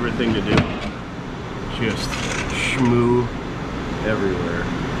Dan's favorite thing to do. Just schmoo everywhere.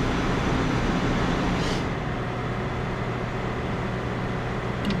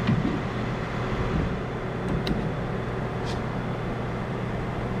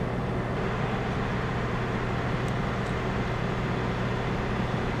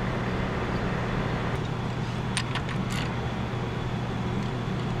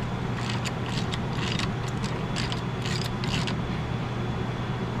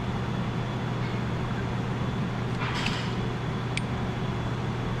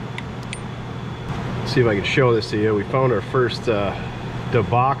 See if I can show this to you. We found our first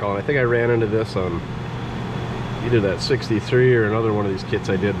debacle, and I think I ran into this on either that 63 or another one of these kits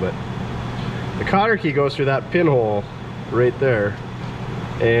I did, but the cotter key goes through that pinhole right there,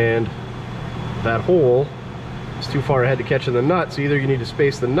 and that hole is too far ahead to catch in the nut, so either you need to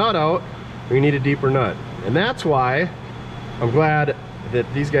space the nut out or you need a deeper nut. And that's why I'm glad that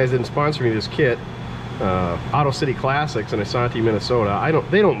these guys didn't sponsor me this kit. Auto City Classics in Isanti, Minnesota.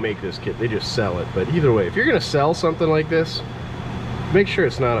 They don't make this kit, they just sell it. But either way, if you're gonna sell something like this, make sure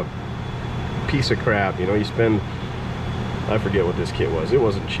it's not a piece of crap. You know, you spend, I forget what this kit was, it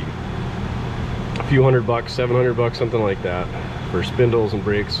wasn't cheap. A few $100, $700, something like that, for spindles and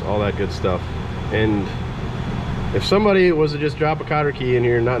brakes, all that good stuff. And if somebody was to just drop a cotter key in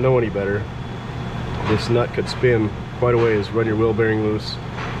here and not know any better, this nut could spin quite a ways, run your wheel bearing loose,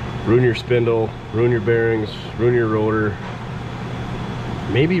 ruin your spindle, ruin your bearings, ruin your rotor,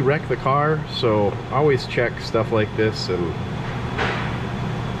 maybe wreck the car. So always check stuff like this, and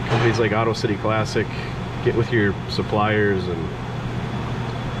companies like Auto City Classic, get with your suppliers and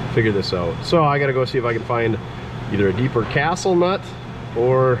figure this out. So I gotta go see if I can find either a deeper castle nut,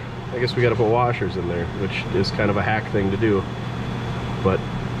 or I guess we gotta put washers in there, which is kind of a hack thing to do. But,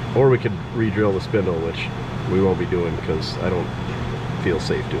 or we could re-drill the spindle, which we won't be doing because I don't feel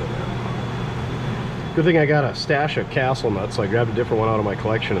safe doing that. Good thing I got a stash of castle nuts, so I grabbed a different one out of my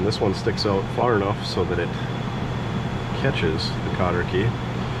collection, and this one sticks out far enough so that it catches the cotter key.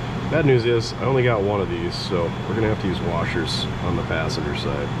 Bad news is I only got one of these, so we're gonna have to use washers on the passenger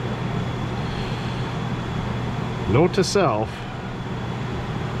side. Note to self,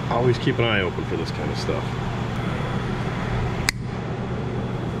 always keep an eye open for this kind of stuff.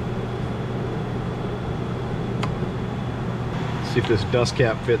 See if this dust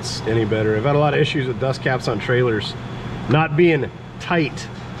cap fits any better. I've had a lot of issues with dust caps on trailers not being tight,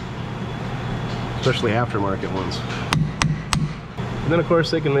 especially aftermarket ones. And then of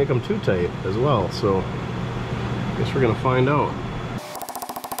course they can make them too tight as well, so I guess we're gonna find out.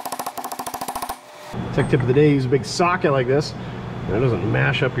 Tech tip of the day, use a big socket like this, and it doesn't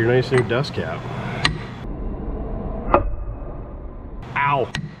mash up your nice new dust cap.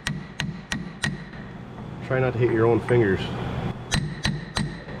 Ow! Try not to hit your own fingers.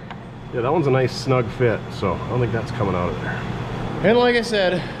 Yeah, that one's a nice snug fit, so I don't think that's coming out of there. And like I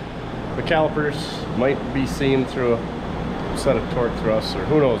said, the calipers might be seen through a set of torque thrusts or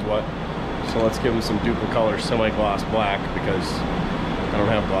who knows what. So let's give them some Duplicolor semi-gloss black because I don't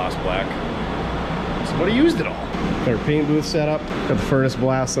have gloss black. Somebody used it all. Got our paint booth set up, got the furnace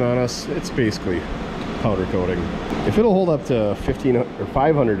blasting on us. It's basically powder coating. If it'll hold up to 1500 or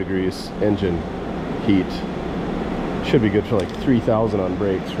 500 degrees engine heat, it should be good for like 3,000 on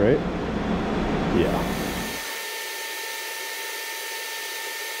brakes, right? Yeah.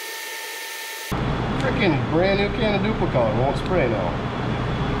 Freaking brand new can of Duplicolor won't spray now.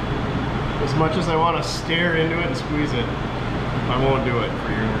 As much as I want to stare into it and squeeze it, I won't do it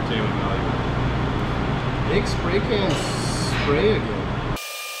for your entertainment value. Make spray cans spray again.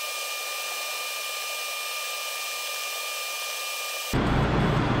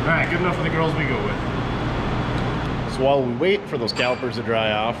 Alright, good enough for the girls we go with. So while we wait for those calipers to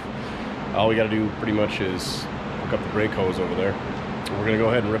dry off, all we got to do pretty much is hook up the brake hose over there. We're going to go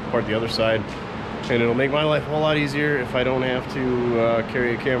ahead and rip apart the other side. And it'll make my life a whole lot easier if I don't have to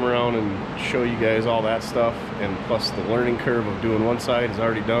carry a camera around and show you guys all that stuff. And plus the learning curve of doing one side is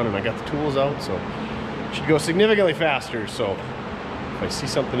already done and I got the tools out, so it should go significantly faster. So if I see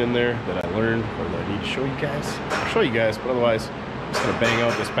something in there that I learned or that I need to show you guys, I'll show you guys, but otherwise I'm just gonna bang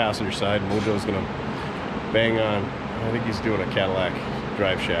out this passenger side. Mojo's gonna bang on, I think he's doing a Cadillac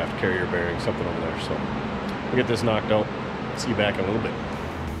drive shaft, carrier bearing, something over there. So we'll get this knocked out. See you back in a little bit.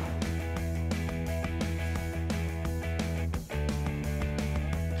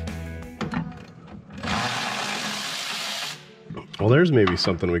 Well, there's maybe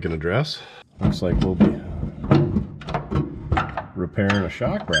something we can address. Looks like we'll be repairing a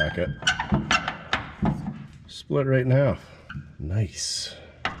shock bracket. Split right in half. Nice.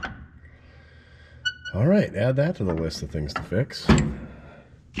 All right, add that to the list of things to fix.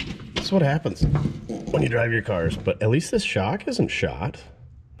 This is what happens when you drive your cars, but at least this shock isn't shot.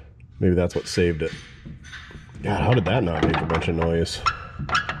 Maybe that's what saved it. God, how did that not make a bunch of noise?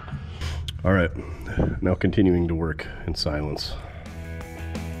 All right, now continuing to work in silence.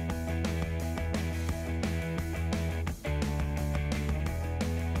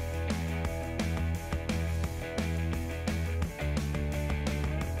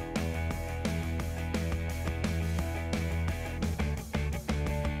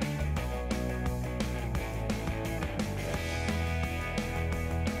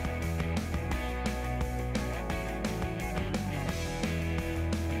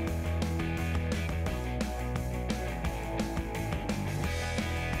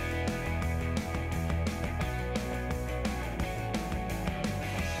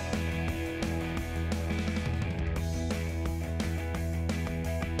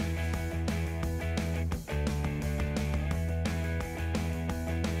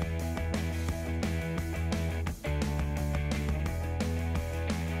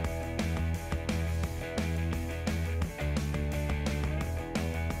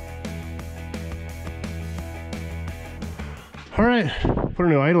 All right, put a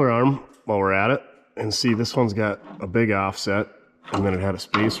new idler arm while we're at it, and see this one's got a big offset, and then it had a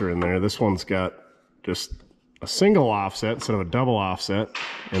spacer in there. This one's got just a single offset instead of a double offset,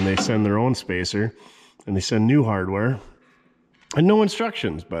 and they send their own spacer, and they send new hardware, and no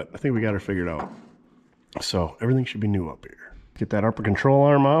instructions, but I think we got her figured out. So everything should be new up here. Get that upper control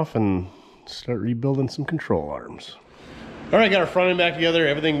arm off and start rebuilding some control arms. All right, got our front end back together.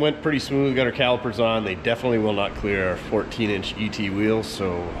 Everything went pretty smooth. Got our calipers on. They definitely will not clear our 14-inch ET wheels,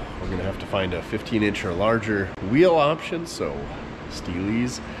 so we're gonna have to find a 15-inch or larger wheel option. So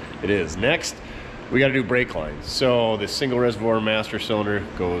Steelies it is. Next, we gotta do brake lines. So the single reservoir master cylinder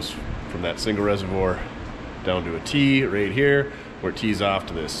goes from that single reservoir down to a T right here, where it tees off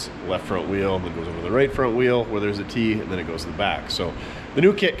to this left front wheel, and then goes over the right front wheel where there's a T, and then it goes to the back. So the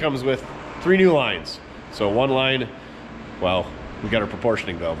new kit comes with 3 new lines. So one line, well, we got our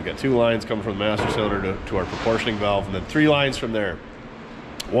proportioning valve. We got 2 lines coming from the master cylinder to our proportioning valve, and then 3 lines from there.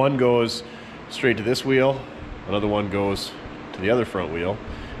 One goes straight to this wheel, another one goes to the other front wheel,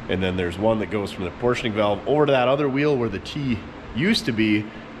 and then there's one that goes from the proportioning valve over to that other wheel where the T used to be,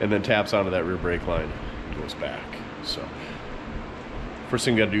 and then taps onto that rear brake line and goes back. So first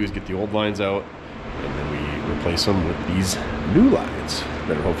thing we gotta do is get the old lines out, and then we replace them with these new lines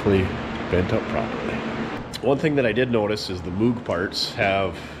that are hopefully bent up properly. One thing that I did notice is the Moog parts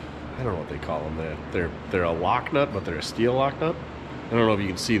have, I don't know what they call them, they're a lock nut, but they're a steel lock nut. I don't know if you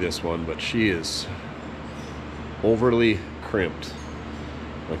can see this one, but she is overly crimped.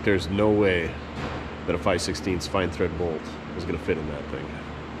 Like there's no way that a 5/16 fine thread bolt is gonna fit in that thing.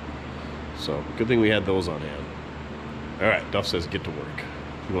 So good thing we had those on hand. All right, Duff says get to work.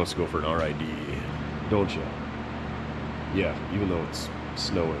 He wants to go for an RID, don't you? Yeah, even though it's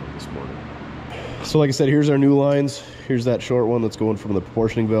snowing this morning. So like I said, here's our new lines. Here's that short one that's going from the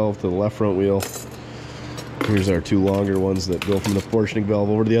proportioning valve to the left front wheel. Here's our two longer ones that go from the proportioning valve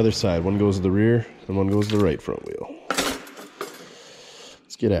over to the other side. One goes to the rear and one goes to the right front wheel.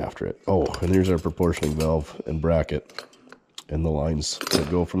 Let's get after it. Oh, and here's our proportioning valve and bracket and the lines that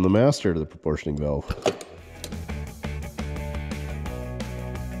go from the master to the proportioning valve.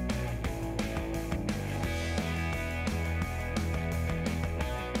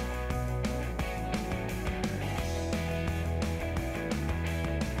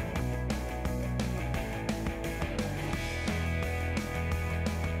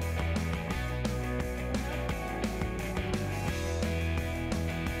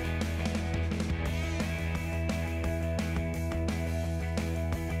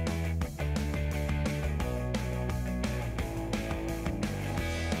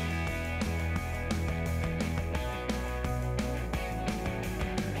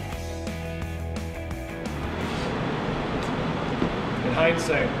 In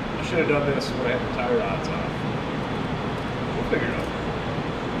hindsight, I should have done this when I had the tire rods off. We'll figure it out.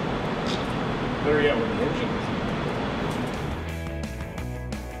 Better yet, when the engine is.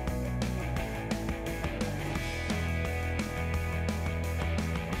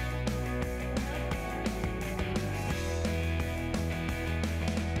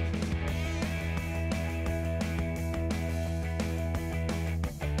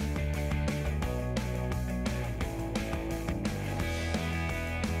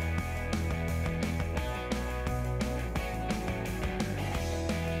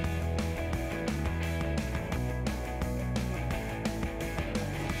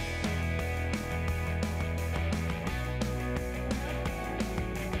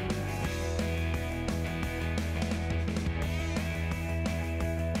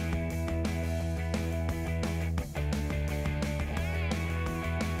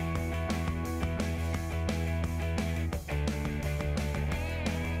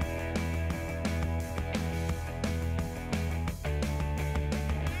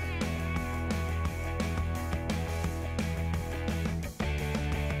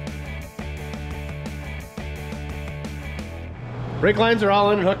 Brake lines are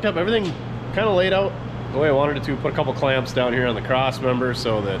all in and hooked up. Everything kind of laid out the way I wanted it to. Put a couple clamps down here on the cross member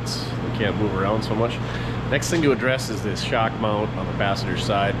so that they can't move around so much. Next thing to address is this shock mount on the passenger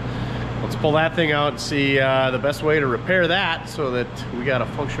side. Let's pull that thing out and see the best way to repair that so that we got a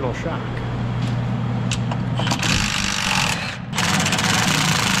functional shock.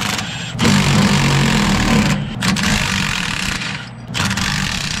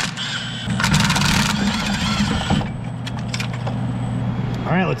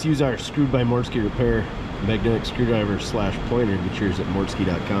 Alright, let's use our Screwed by Mortske Repair magnetic screwdriver slash pointer. Get yours at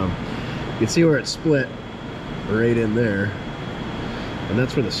mortske.com. You can see where it's split right in there. And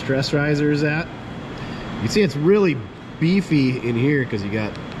that's where the stress riser is at. You can see it's really beefy in here because you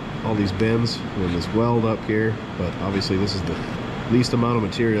got all these bends and this weld up here. But obviously this is the least amount of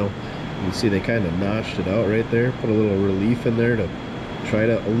material. You can see they kind of notched it out right there. Put a little relief in there to try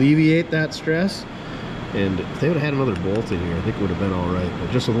to alleviate that stress. And if they would have had another bolt in here, I think it would have been all right.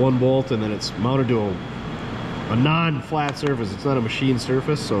 But just with one bolt, and then it's mounted to a non-flat surface. It's not a machine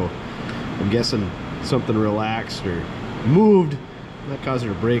surface, so I'm guessing something relaxed or moved that caused it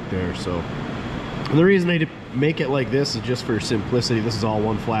to break there. So, and the reason they make it like this is just for simplicity. This is all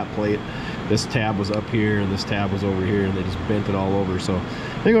one flat plate. This tab was up here, and this tab was over here, and they just bent it all over. So,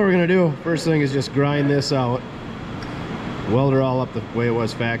 I think what we're gonna do first thing is just grind this out. Weld it all up the way it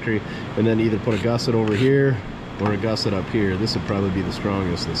was factory, and then either put a gusset over here or a gusset up here. This would probably be the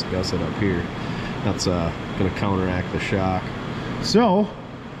strongest, this gusset up here. That's gonna counteract the shock. So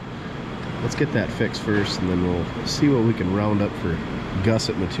let's get that fixed first, and then we'll see what we can round up for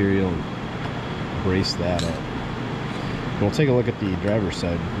gusset material and brace that up. And we'll take a look at the driver's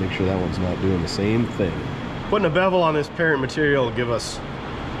side, make sure that one's not doing the same thing. Putting a bevel on this parent material will give us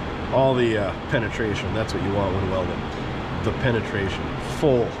all the penetration. That's what you want when welding. The penetration,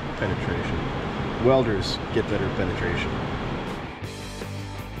 full penetration. Welders get better penetration.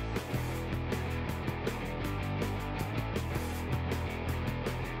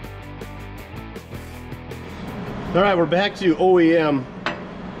 All right, we're back to OEM.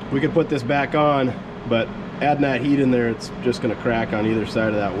 We could put this back on, but adding that heat in there, it's just gonna crack on either side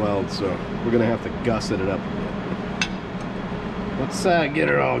of that weld, so we're gonna have to gusset it up a bit. Let's get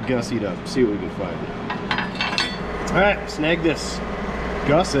it all gussied up, see what we can find. All right, snag this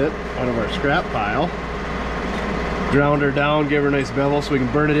gusset out of our scrap pile. Ground her down, give her a nice bevel so we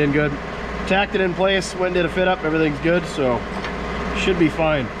can burn it in good. Tacked it in place, went and did a fit up, everything's good, so should be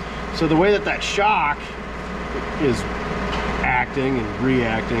fine. So the way that that shock is acting and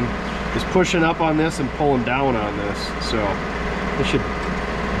reacting is pushing up on this and pulling down on this. So it should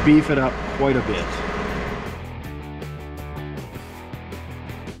beef it up quite a bit.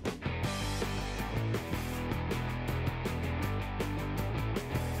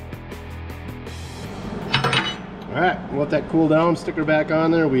 All right, let that cool down, stick her back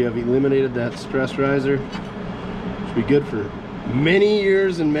on there. We have eliminated that stress riser. Should be good for many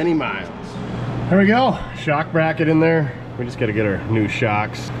years and many miles. There we go, shock bracket in there. We just gotta get our new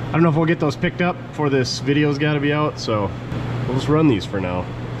shocks. I don't know if we'll get those picked up before this video's gotta be out, so we'll just run these for now.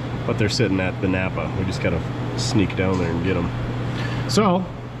 But they're sitting at the Napa. We just gotta sneak down there and get them. So,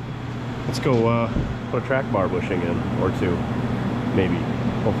 let's go put a track bar bushing in, or two, maybe,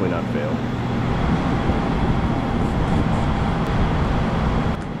 hopefully not fail.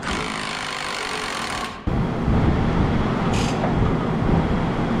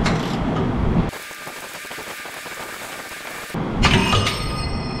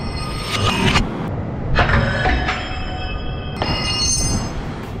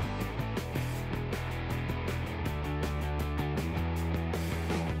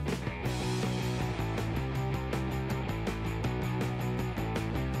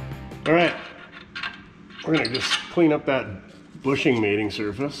 All right, we're gonna just clean up that bushing mating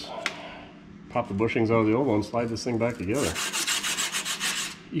surface. Pop the bushings out of the old one, slide this thing back together.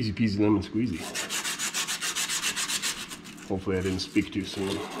 Easy peasy lemon squeezy. Hopefully I didn't speak too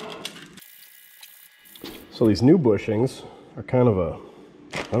soon. So these new bushings are kind of a,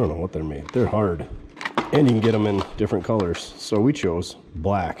 I don't know what they're made. They're hard. And you can get them in different colors. So we chose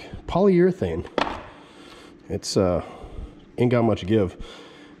black. Polyurethane. It's ain't got much give.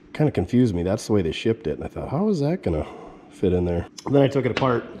 Kind of confused me. That's the way they shipped it. And I thought, how is that gonna fit in there? And then I took it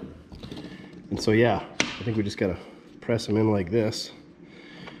apart. And so yeah, I think we just gotta press them in like this.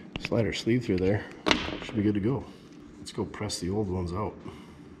 Slide our sleeve through there. Should be good to go. Let's go press the old ones out.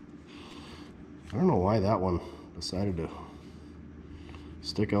 I don't know why that one decided to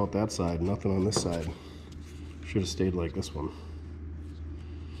stick out that side, nothing on this side. Should have stayed like this one.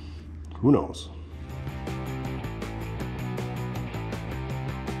 Who knows?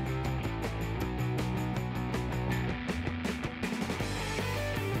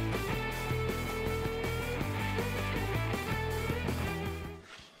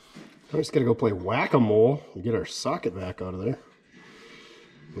 I just gotta go play whack-a-mole and get our socket back out of there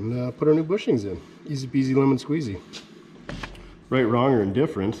and put our new bushings in. Easy peasy lemon squeezy. Right, wrong, or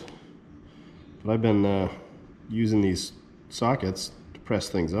indifferent, but I've been using these sockets to press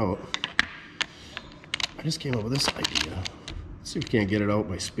things out. I just came up with this idea. Let's see if we can't get it out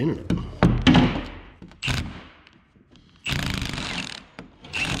by spinning it.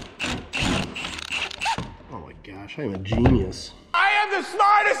 Oh my gosh, I am a genius. I am the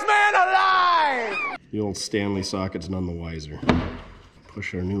smartest man alive! The old Stanley socket's none the wiser.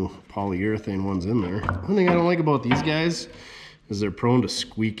 Push our new polyurethane ones in there. One thing I don't like about these guys is they're prone to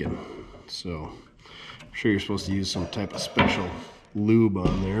squeaking. So I'm sure you're supposed to use some type of special lube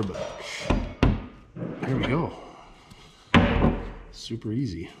on there, but there we go. Super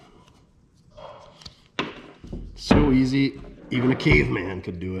easy. So easy, even a caveman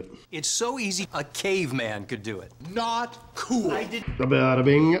could do it. It's so easy, a caveman could do it. Not cool. A bada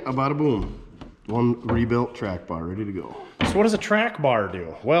bing, a bada boom. One rebuilt track bar ready to go. So what does a track bar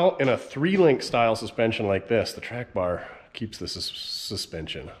do? Well, in a 3-link style suspension like this, the track bar keeps the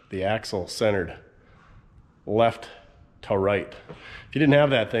suspension, the axle centered left to right. If you didn't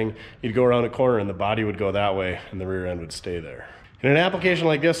have that thing, you'd go around a corner and the body would go that way and the rear end would stay there. In an application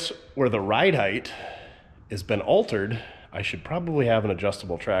like this, where the ride height has been altered, I should probably have an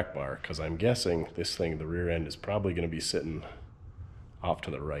adjustable track bar, because I'm guessing this thing, the rear end, is probably going to be sitting off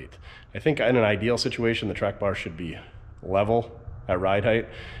to the right. I think in an ideal situation, the track bar should be level at ride height.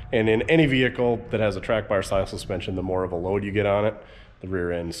 And in any vehicle that has a track bar style suspension, the more of a load you get on it, the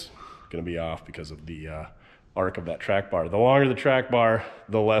rear end's going to be off because of the arc of that track bar. The longer the track bar,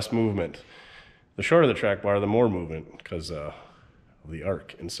 the less movement. The shorter the track bar, the more movement, because of the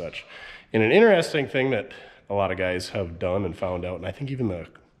arc and such. And an interesting thing that a lot of guys have done and found out, and I think even the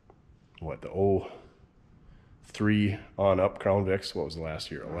 03 on up Crown Vics, what was the last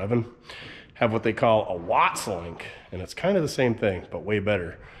year, 11, have what they call a Watts link, and it's kind of the same thing, but way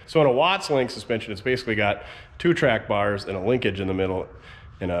better. So in a Watts link suspension, it's basically got 2 track bars and a linkage in the middle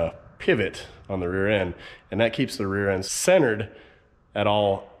and a pivot on the rear end, and that keeps the rear end centered at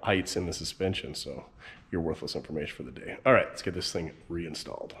all heights in the suspension, so you're worthless information for the day. All right, let's get this thing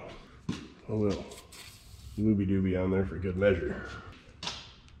reinstalled. A little looby dooby on there for good measure.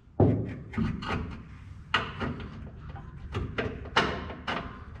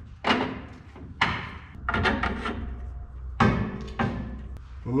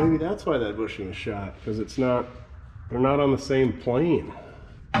 Well, maybe that's why that bushing is shot, because they're not on the same plane.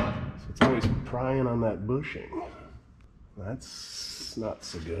 So it's always prying on that bushing. That's not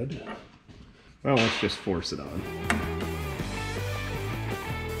so good. Well, let's just force it on.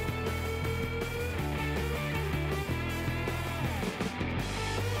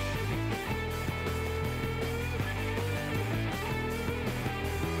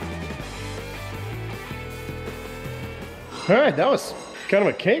 All right, that was kind of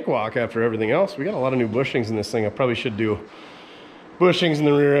a cakewalk after everything else. We got a lot of new bushings in this thing. I probably should do bushings in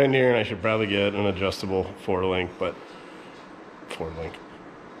the rear end here, and I should probably get an adjustable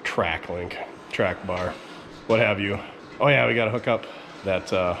track bar, what have you. Oh yeah, we got to hook up that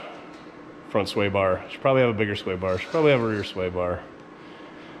front sway bar. Should probably have a bigger sway bar. Should probably have a rear sway bar.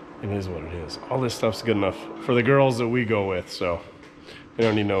 It is what it is. All this stuff's good enough for the girls that we go with, so we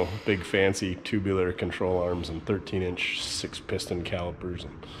don't need no big fancy tubular control arms and 13-inch 6-piston calipers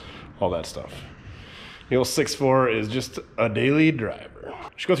and all that stuff. The old 6.4 is just a daily driver.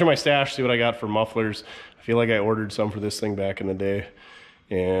 Just go through my stash, see what I got for mufflers. I feel like I ordered some for this thing back in the day.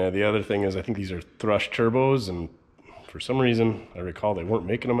 And the other thing is, I think these are Thrush turbos, and for some reason, I recall they weren't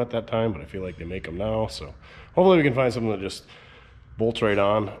making them at that time, but I feel like they make them now. So hopefully we can find something that just bolts right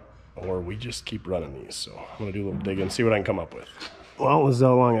on, or we just keep running these. So I'm gonna do a little digging, see what I can come up with. Well, this is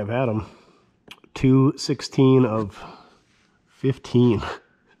how long I've had them. 2/16 of 15.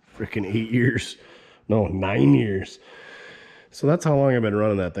 Freaking 8 years. No, 9 years. So that's how long I've been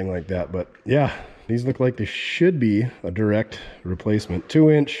running that thing like that. But yeah, these look like they should be a direct replacement.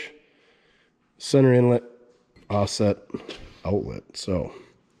 2-inch center inlet, offset outlet. So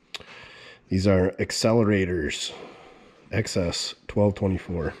these are accelerators, XS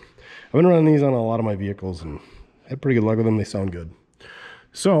 1224. I've been running these on a lot of my vehicles and had pretty good luck with them. They sound good.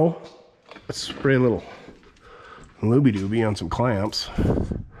 So let's spray a little looby dooby on some clamps.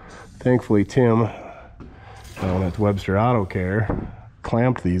 Thankfully, Tim down at Webster Auto Care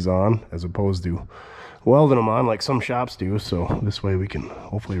clamped these on as opposed to welding them on like some shops do. So this way we can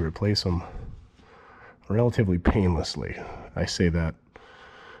hopefully replace them relatively painlessly. I say that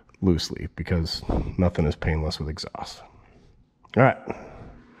loosely because nothing is painless with exhaust. All right,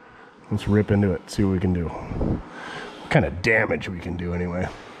 let's rip into it, see what we can do. What kind of damage we can do anyway.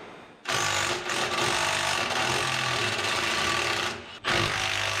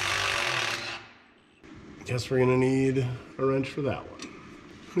 Guess we're gonna need a wrench for that one.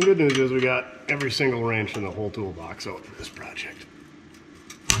 The good news is we got every single wrench in the whole toolbox out for this project.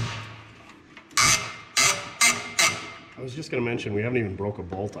 I was just gonna mention we haven't even broke a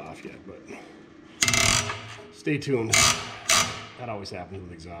bolt off yet, but stay tuned. That always happens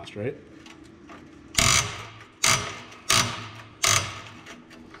with exhaust, right?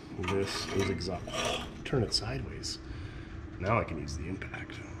 This is exhaust. Oh, turn it sideways. Now I can use the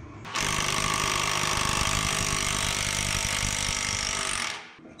impact.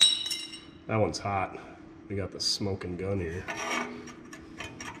 That one's hot. We got the smoking gun here.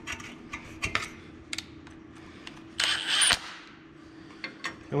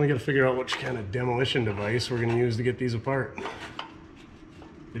 Then we got to figure out which kind of demolition device we're going to use to get these apart.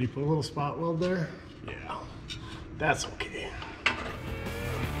 Did he put a little spot weld there? Yeah, that's okay.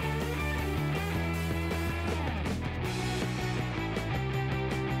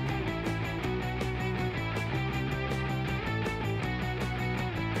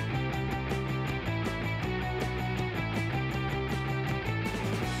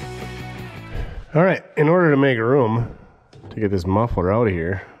 All right, in order to make room to get this muffler out of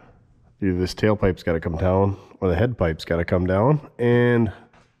here, either this tailpipe's got to come down or the head pipe's got to come down, and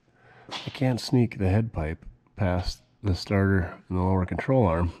I can't sneak the head pipe past the starter and the lower control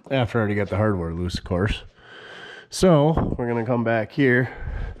arm after I already got the hardware loose, of course. So we're gonna come back here,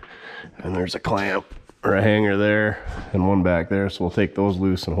 and there's a clamp or a hanger there and one back there, so we'll take those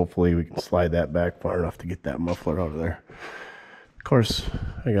loose and hopefully we can slide that back far enough to get that muffler out of there. Of course,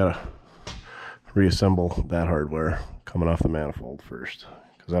 I gotta reassemble that hardware coming off the manifold first,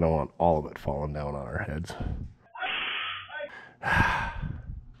 because I don't want all of it falling down on our heads.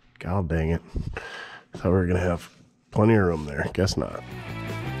 God dang it. Thought we were gonna have plenty of room there. Guess not.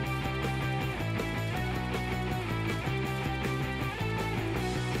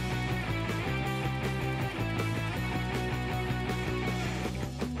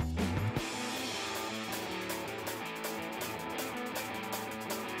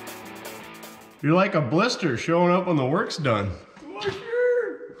 You're like a blister showing up when the work's done. Oh,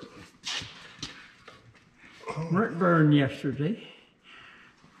 sure. Weren't burned yesterday.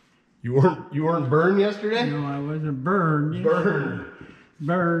 You weren't burned yesterday? No, I wasn't burned. Burned.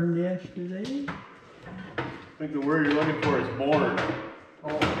 Burned yesterday. I think the word you're looking for is born.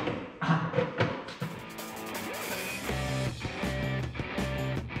 Oh.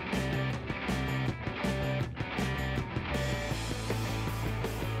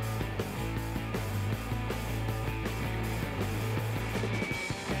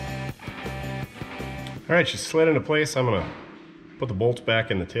 All right, she's slid into place. I'm gonna put the bolts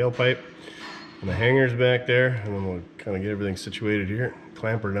back in the tailpipe and the hangers back there, and then we'll kind of get everything situated here,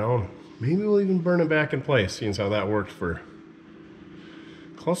 clamp her down. Maybe we'll even burn it back in place, seeing as how that worked for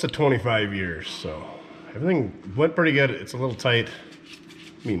close to 25 years. So everything went pretty good. It's a little tight,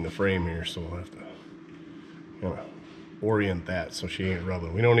 meeting the frame here, so we'll have to kind of orient that so she ain't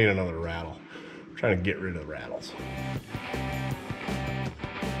rubbing. We don't need another rattle. We're trying to get rid of rattles.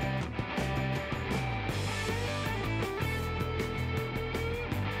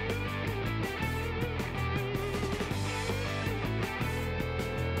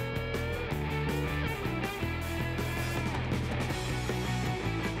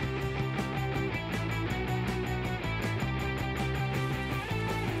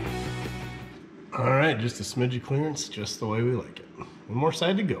 All right, just a smidge of clearance, just the way we like it. One more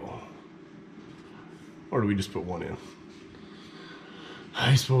side to go. Or do we just put one in?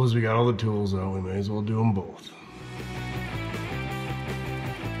 I suppose we got all the tools out, we may as well do them both.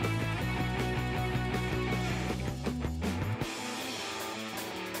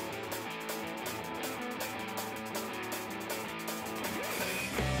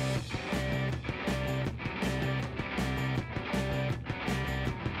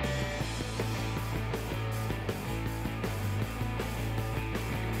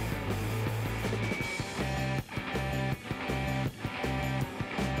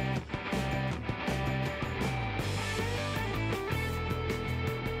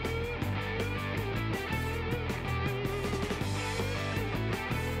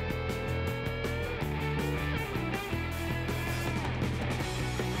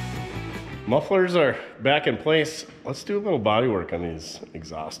 Mufflers are back in place. Let's do a little body work on these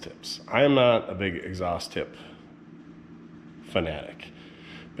exhaust tips. I am not a big exhaust tip fanatic.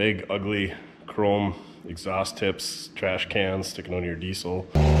 Big, ugly, chrome exhaust tips, trash cans sticking on your diesel.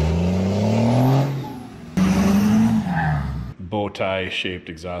 Bow tie shaped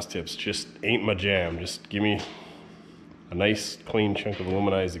exhaust tips just ain't my jam. Just give me a nice clean chunk of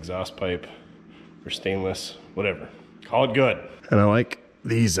aluminized exhaust pipe or stainless, whatever. Call it good. And I like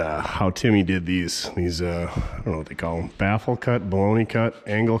these, how Timmy did these, I don't know what they call them, baffle cut, baloney cut,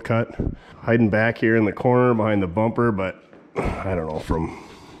 angle cut. Hiding back here in the corner behind the bumper, but I don't know, from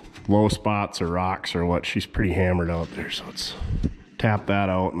low spots or rocks or what, she's pretty hammered out there. So let's tap that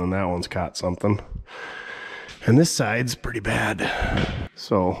out, and then that one's caught something. And this side's pretty bad.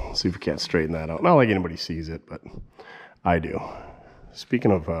 So let's see if we can't straighten that out. Not like anybody sees it, but I do.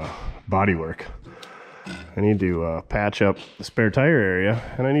 Speaking of body work, I need to patch up the spare tire area,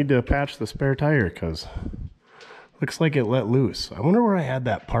 and I need to patch the spare tire because looks like it let loose. I wonder where I had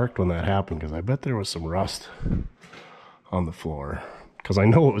that parked when that happened, because I bet there was some rust on the floor, because I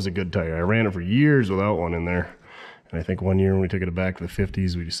know it was a good tire. I ran it for years without one in there, and I think one year when we took it back to the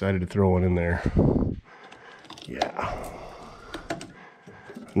 50s, we decided to throw one in there. Yeah.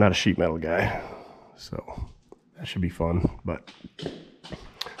 I'm not a sheet metal guy, so that should be fun, but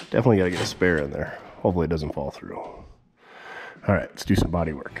definitely got to get a spare in there. Hopefully it doesn't fall through. All right, let's do some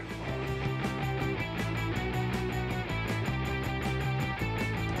body work.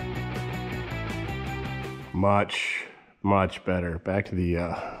 Much, much better. Back to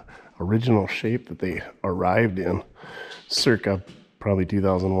the original shape that they arrived in, circa probably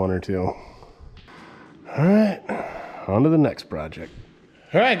 2001 or 2. All right, on to the next project.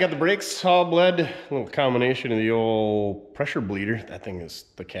 All right, got the brakes all bled. A little combination of the old pressure bleeder. That thing is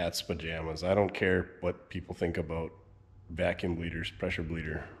the cat's pajamas. I don't care what people think about vacuum bleeders, pressure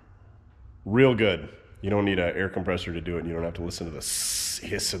bleeder. Real good. You don't need an air compressor to do it, and you don't have to listen to the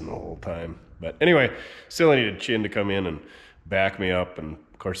hissing the whole time. But anyway, still I needed Chin to come in and back me up, and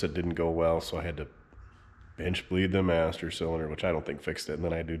of course it didn't go well, so I had to bench bleed the master cylinder, which I don't think fixed it, and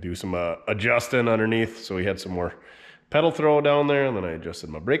then I had to do some adjusting underneath, so we had some more pedal throw down there, and then I adjusted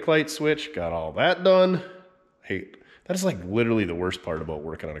my brake light switch, got all that done. Hey, that is like literally the worst part about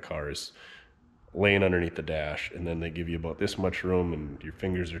working on a car, is laying underneath the dash, and then they give you about this much room, and your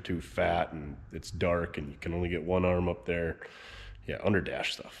fingers are too fat, and it's dark, and you can only get one arm up there. Yeah, under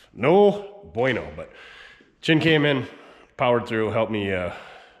dash stuff. No bueno, but Chin came in, powered through, helped me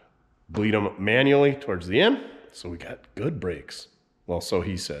bleed them manually towards the end. So we got good brakes. Well, so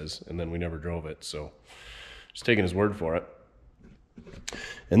he says, and then we never drove it. So just taking his word for it.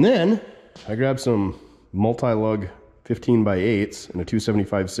 And then I grabbed some multi-lug 15x8s and a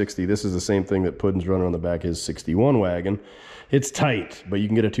 275/60. This is the same thing that Puddin's running on the back of his 61 wagon. It's tight, but you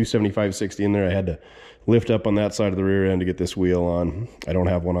can get a 275/60 in there. I had to lift up on that side of the rear end to get this wheel on. I don't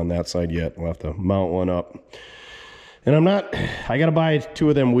have one on that side yet. I'll have to mount one up. And I gotta buy 2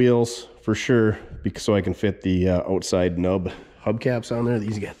 of them wheels for sure, because so I can fit the outside nub hubcaps on there.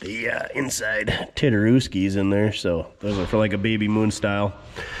 These got the inside Titaruskis in there, so those are for like a baby moon style.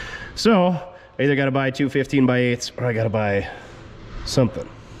 So I either gotta buy 2 15x8s or I gotta buy something.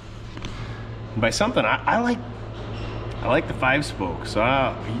 And by something, I like the 5-spoke. So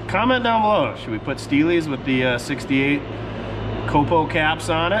comment down below. Should we put Steely's with the 68 Copo caps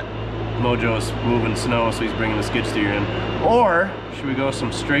on it? Mojo's moving snow, so he's bringing the skid steer in. Or should we go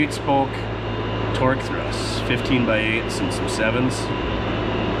some straight spoke torque thrusts, 15x8s and some 7s?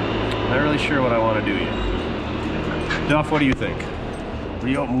 Not really sure what I want to do yet. Duff, what do you think? Are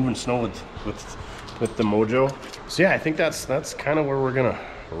you out moving snow with the Mojo? So yeah, I think that's kind of where we're gonna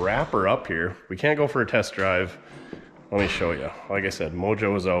wrap her up here. We can't go for a test drive. Let me show you. Like I said,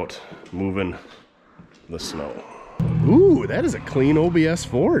 Mojo is out moving the snow. Ooh, that is a clean OBS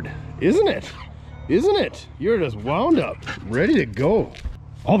Ford, isn't it? Isn't it? You're just wound up, ready to go.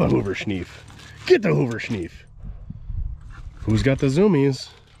 All the Hoover Schneef. Get the Hoover Schneef. Who's got the zoomies?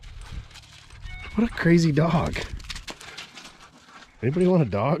 What a crazy dog. Anybody want a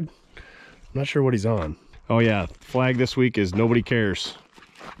dog? I'm not sure what he's on. Oh yeah, flag this week is nobody cares.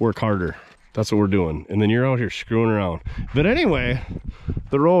 Work harder. That's what we're doing. And then you're out here screwing around. But anyway,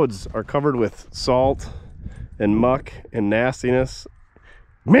 the roads are covered with salt and muck and nastiness.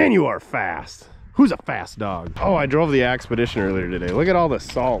 Man, you are fast. Who's a fast dog? Oh, I drove the Expedition earlier today. Look at all the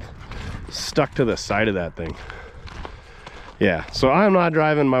salt stuck to the side of that thing. Yeah, so I'm not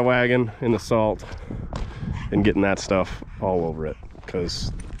driving my wagon in the salt and getting that stuff all over it,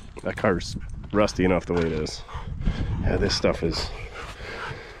 because that car's rusty enough the way it is. Yeah, this stuff is,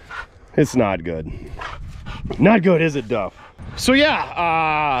 it's not good. Not good, is it, Duff? So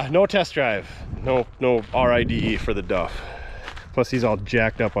yeah, no test drive. No RIDE for the Duff. Plus he's all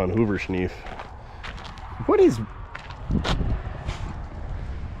jacked up on Hoover Schneef. What is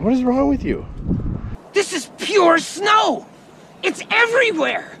wrong with you? This is pure snow! It's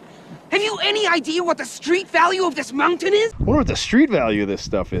everywhere! Have you any idea what the street value of this mountain is? I wonder what the street value of this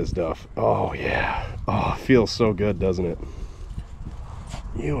stuff is, Duff. Oh yeah. Oh, it feels so good, doesn't it?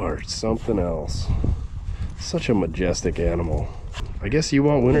 You are something else. Such a majestic animal. I guess you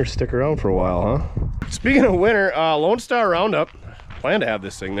want Winter to stick around for a while, huh? Speaking of Winter, Lone Star Roundup. Plan to have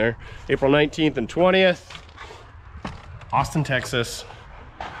this thing there. April 19th and 20th. Austin, Texas.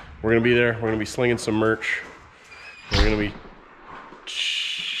 We're gonna be there. We're gonna be slinging some merch. We're gonna be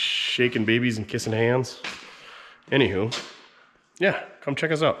shaking babies and kissing hands. Anywho, yeah, come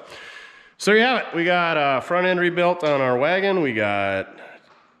check us out. So you have it. We got front end rebuilt on our wagon. We got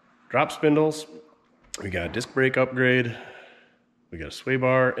drop spindles. We got a disc brake upgrade. We got a sway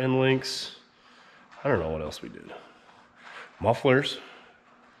bar, end links. I don't know what else we did. Mufflers.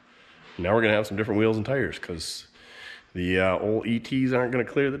 Now we're gonna have some different wheels and tires because the old ETs aren't gonna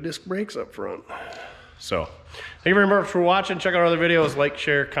clear the disc brakes up front. So, thank you very much for watching. Check out our other videos. Like,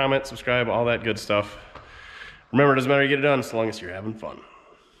 share, comment, subscribe, all that good stuff. Remember, it doesn't matter, you get it done as long as you're having fun.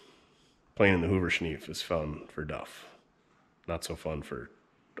 Playing in the Hoover Schneef is fun for Duff. Not so fun for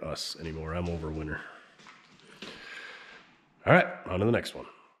us anymore. I'm over Winter. All right, on to the next one.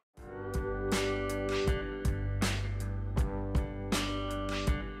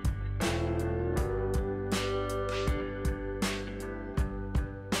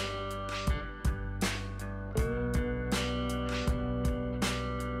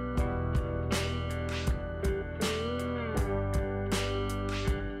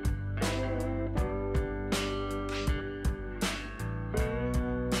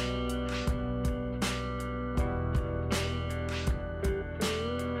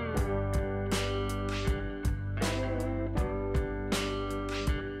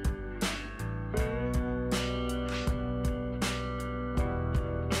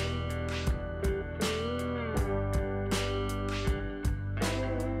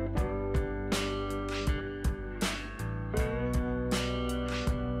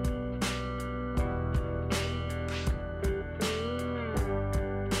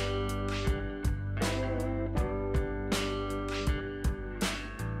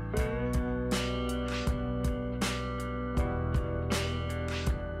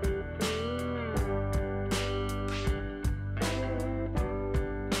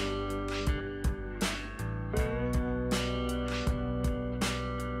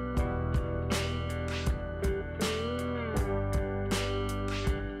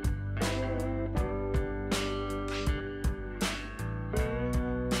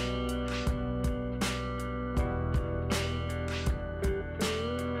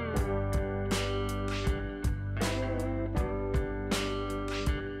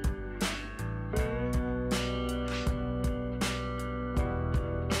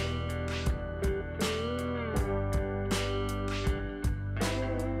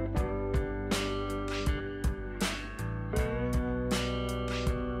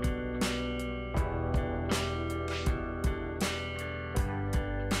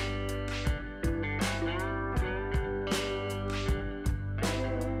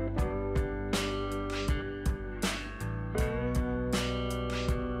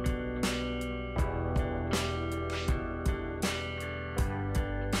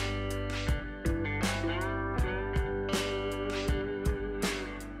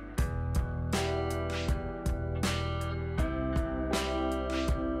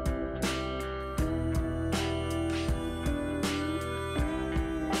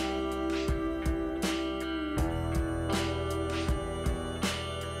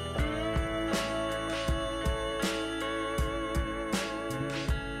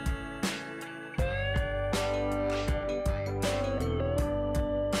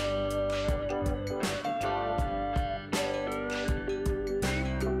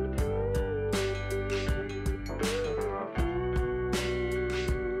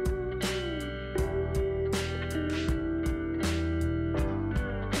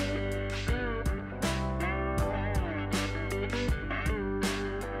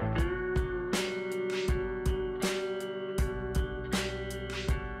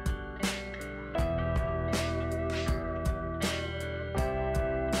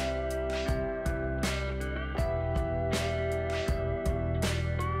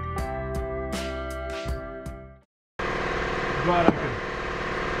 glad I could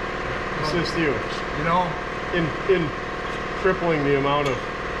assist you. You know, In tripling the amount of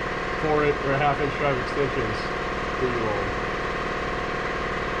 4-inch or half-inch drive extensions that you own.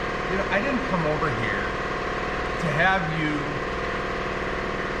 you know, I didn't come over here to have you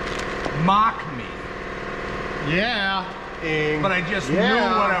mock me, Yeah. but I just knew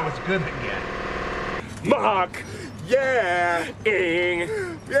what I was good at getting. Mock. Yeah.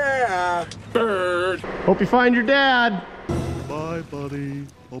 Yeah. Bird. Hope you find your dad. Bye, buddy.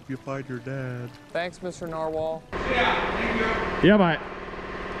 Hope you find your dad. Thanks, Mr. Narwhal. Yeah, bye.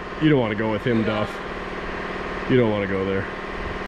 You don't want to go with him, Duff. You don't want to go there.